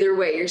hard, either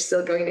way, you're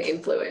still going to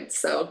influence.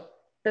 So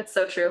that's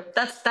so true.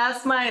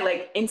 That's my,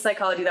 like, in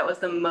psychology, that was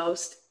the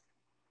most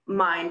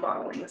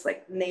mind-boggling. It's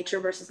like nature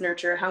versus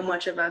nurture. How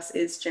much of us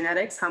is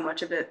genetics? How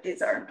much of it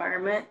is our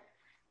environment?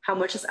 How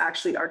much is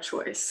actually our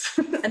choice?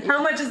 And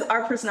how much is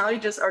our personality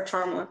just our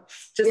trauma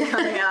just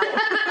coming out?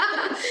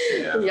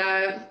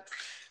 Yeah.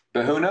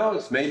 But who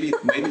knows? Maybe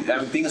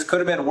things could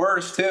have been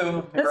worse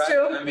too. That's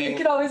true. I mean, it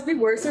could always be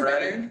worse or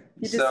better.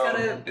 You just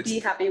gotta be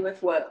happy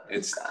with what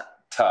it's you've got.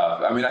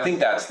 Tough. I mean, I think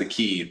that's the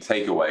key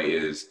takeaway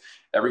is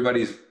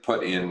everybody's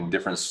put in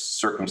different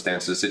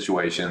circumstances,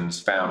 situations,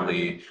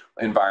 family,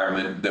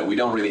 environment, that we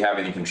don't really have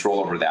any control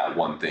over that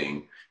one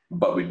thing,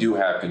 but we do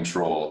have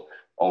control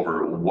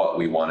over what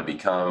we want to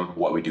become,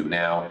 what we do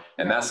now.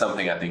 And that's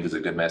something I think is a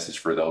good message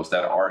for those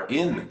that are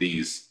in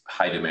these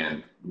high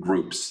demand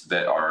groups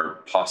that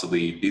are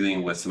possibly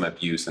dealing with some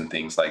abuse and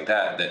things like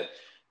that, that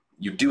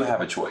you do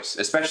have a choice,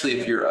 especially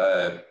if you're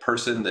a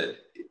person that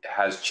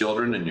has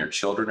children and your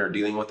children are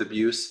dealing with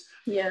abuse.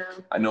 Yeah.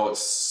 I know it's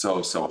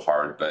so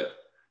hard, but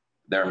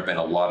there have been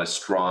a lot of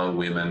strong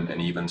women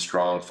and even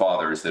strong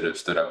fathers that have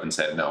stood up and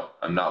said, no,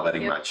 I'm not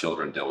letting my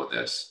children deal with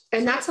this.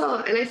 And that's all.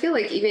 And I feel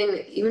like even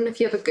if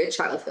you have a good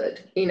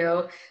childhood,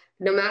 no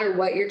matter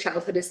what your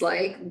childhood is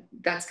like,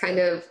 that's kind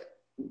of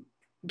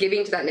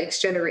giving to that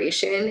next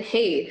generation,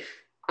 hey,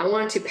 I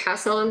want to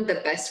pass on the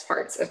best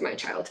parts of my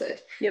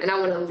childhood. And I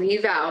want to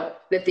leave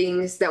out the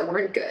things that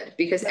weren't good,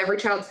 because every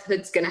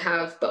childhood's going to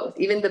have both.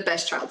 Even the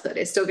best childhood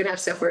is still going to have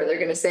stuff where they're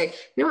going to say,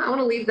 I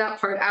want to leave that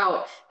part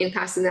out in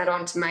passing that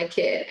on to my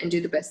kid and do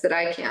the best that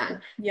I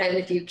can. And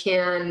if you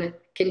can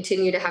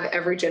continue to have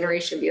every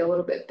generation be a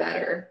little bit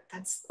better.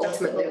 That's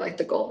ultimately like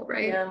the goal,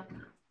 right? Yeah.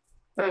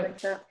 I like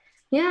that.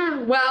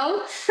 Yeah,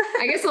 well,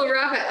 I guess we'll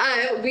wrap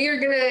it up. We are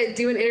going to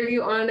do an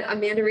interview on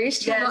Amanda Rae's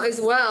channel as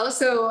well.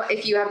 So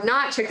if you have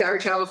not checked out her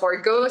channel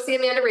before, go see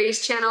Amanda Rae's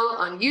channel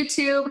on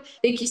YouTube.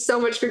 Thank you so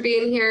much for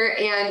being here.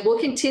 And we'll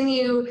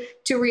continue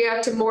to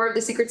react to more of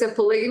the secrets of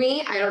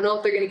polygamy. I don't know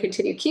if they're going to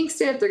continue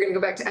Kingston, if they're going to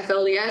go back to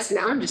FLDS.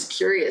 Now I'm just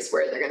curious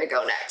where they're going to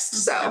go next.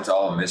 So it's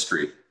all a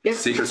mystery. Yeah.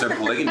 Secrets of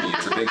polygamy.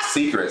 It's a big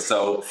secret.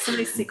 So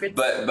many secrets.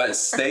 But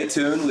stay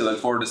tuned. We look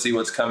forward to see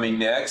what's coming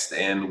next,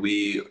 and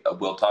we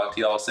will talk to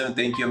y'all soon.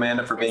 Thank you,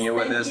 Amanda, for being here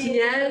with us.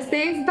 Yes,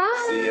 thanks.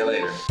 Bye. See you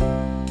later.